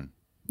Coupon.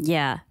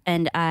 Yeah.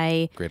 And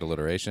great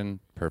alliteration.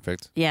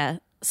 Perfect. Yeah.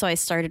 So I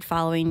started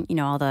following,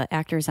 all the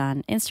actors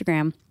on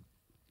Instagram.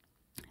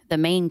 The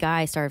main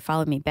guy started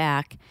following me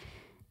back.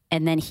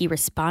 And then he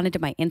responded to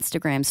my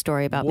Instagram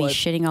story about me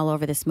shitting all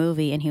over this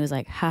movie. And he was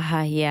like,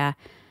 haha, yeah,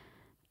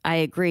 I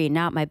agree.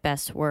 Not my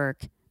best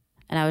work.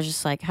 And I was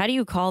just like, how do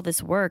you call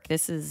this work?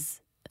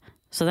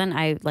 So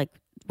then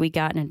we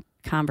got in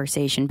a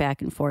conversation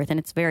back and forth, and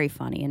it's very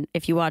funny. And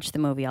if you watch the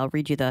movie, I'll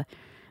read you the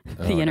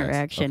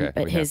interaction. Nice.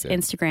 Okay, but his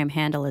Instagram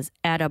handle is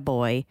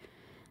 @attaboy,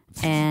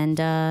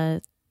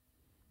 and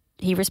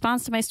he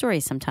responds to my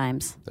stories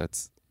sometimes.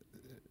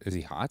 Is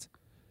he hot?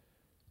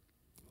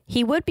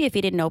 He would be if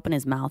he didn't open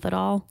his mouth at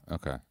all.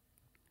 Okay.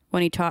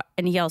 When he taught,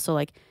 and he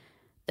also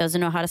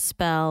doesn't know how to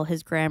spell.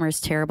 His grammar is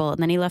terrible.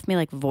 And then he left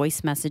me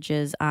voice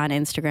messages on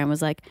Instagram.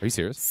 Was like, are you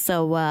serious?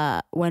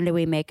 So when do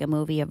we make a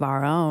movie of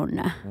our own?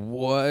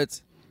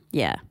 What?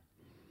 Yeah.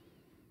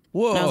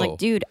 Whoa. And I was like,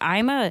 dude,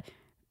 I'm a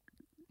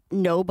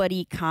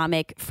nobody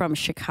comic from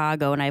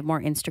Chicago and I have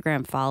more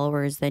Instagram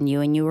followers than you,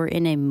 and you were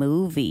in a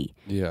movie.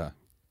 Yeah.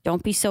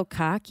 Don't be so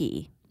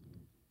cocky.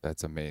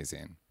 That's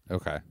amazing.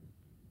 Okay.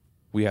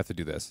 We have to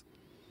do this.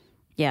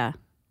 Yeah.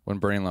 When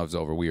Burning Love's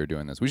over, we are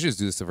doing this. We should just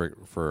do this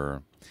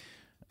for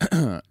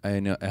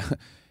I know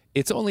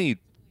it's only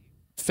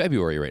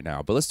February right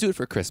now, but let's do it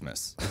for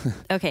Christmas.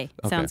 Okay.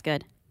 Sounds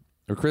good.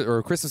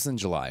 Or Christmas in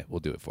July,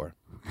 we'll do it for.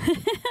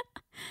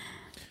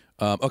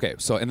 Okay,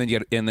 so and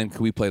then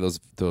can we play those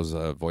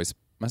voice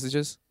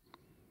messages?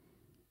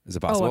 Is it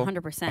possible? Oh,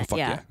 100%.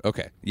 Yeah.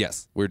 Okay.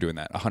 Yes, we're doing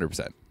that.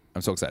 100%.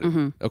 I'm so excited.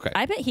 Mm-hmm. Okay.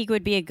 I bet he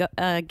would be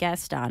a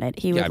guest on it.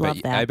 He would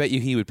love that. I bet you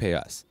he would pay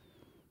us.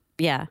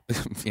 Yeah. Yeah.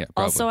 Probably.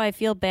 Also, I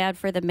feel bad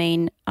for the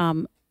main.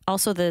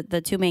 Also,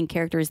 the two main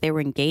characters, they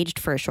were engaged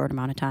for a short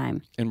amount of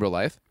time. In real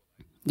life?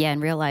 Yeah,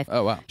 in real life.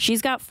 Oh, wow.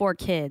 She's got 4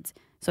 kids.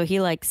 So he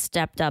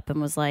stepped up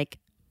and was like,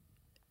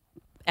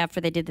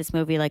 after they did this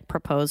movie,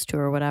 proposed to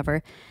her or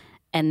whatever.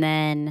 And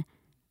then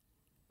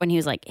when he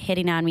was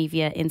hitting on me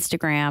via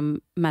Instagram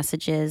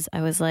messages,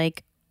 I was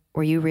like,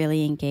 were you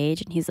really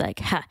engaged? And he's like,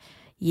 ha,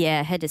 yeah,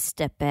 I had to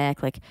step back.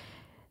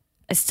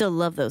 I still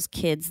love those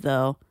kids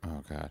though.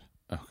 Oh God.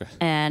 Okay.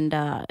 And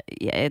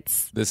yeah,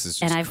 this is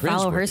just and I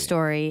follow her cringeworthy.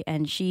 Story,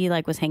 and she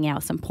was hanging out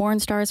with some porn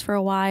stars for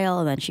a while,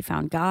 and then she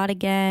found God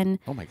again.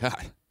 Oh my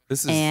God,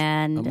 this is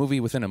a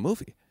movie within a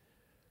movie.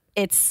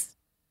 It's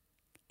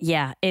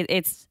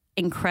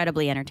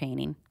incredibly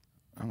entertaining.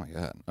 Oh my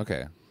God.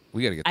 Okay.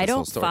 We got to get this I whole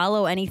don't story.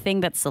 follow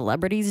anything that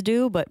celebrities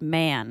do, but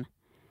man,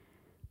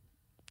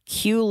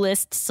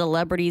 Q-list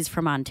celebrities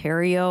from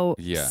Ontario,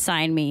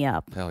 sign me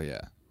up. Hell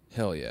yeah.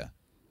 Hell yeah.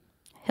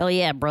 Hell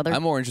yeah, brother.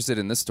 I'm more interested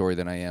in this story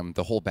than I am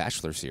the whole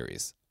Bachelor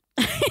series.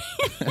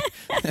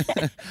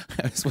 I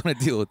just want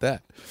to deal with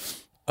that.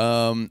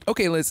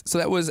 Okay, Liz. So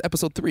that was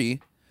episode 3.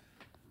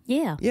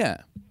 Yeah. Yeah.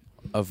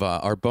 Of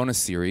our bonus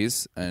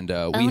series, and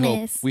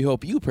we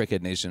hope you,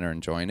 Prickhead Nation, are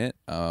enjoying it.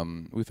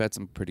 We've had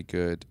some pretty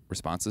good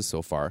responses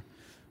so far.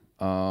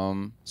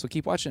 So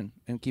keep watching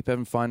and keep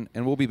having fun,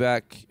 and we'll be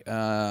back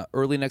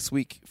early next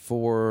week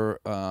for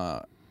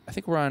I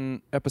think we're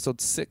on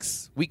episode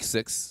 6, week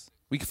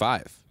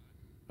 5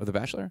 of The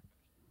Bachelor.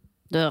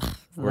 Ugh,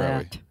 Where are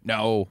we?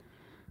 No.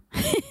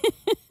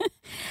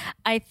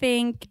 I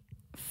think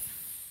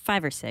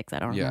 5 or 6. I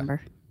don't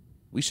remember.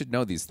 We should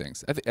know these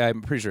things.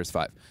 I'm pretty sure it's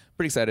 5.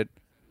 Pretty excited.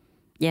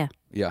 Yeah.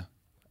 Yeah.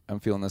 I'm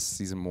feeling this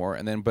season more.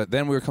 But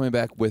then we were coming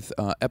back with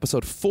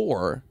episode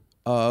 4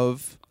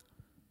 of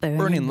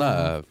Burning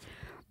Love.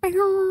 I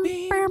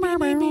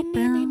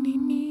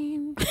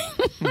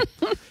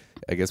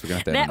guess we're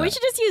going to have to we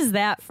should just use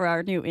that for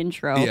our new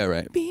intro. Yeah,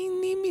 right.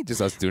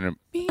 Just us doing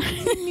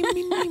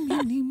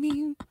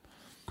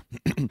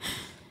it.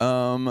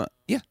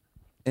 Yeah.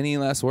 Any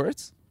last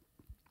words?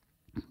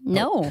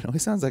 No. Oh, it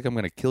always sounds like I'm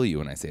going to kill you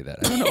when I say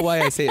that. I don't know why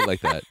I say it like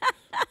that.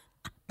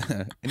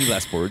 Any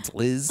last words,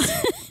 Liz?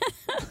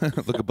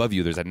 Look above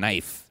you. There's a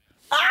knife.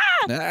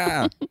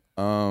 Ah!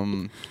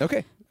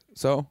 Okay.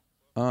 So,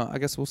 I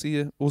guess we'll see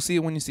you. We'll see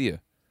you when you see you.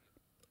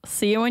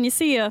 See you when you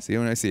see you. See you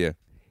when I see you.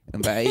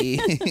 And bye.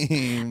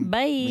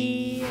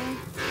 Bye.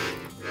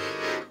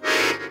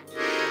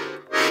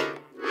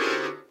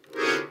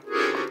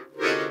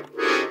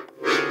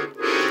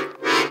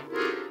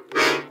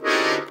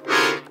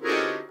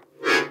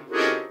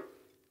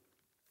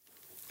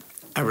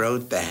 I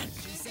wrote that.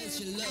 She says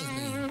she loves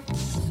me.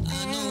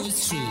 I know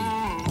it's true.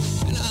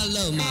 And I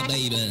love my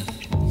baby.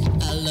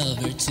 I love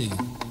her too.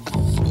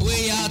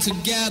 We are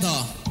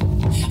together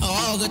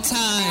all the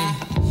time.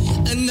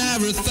 And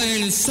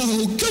everything is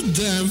so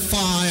goddamn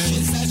fine.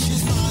 She said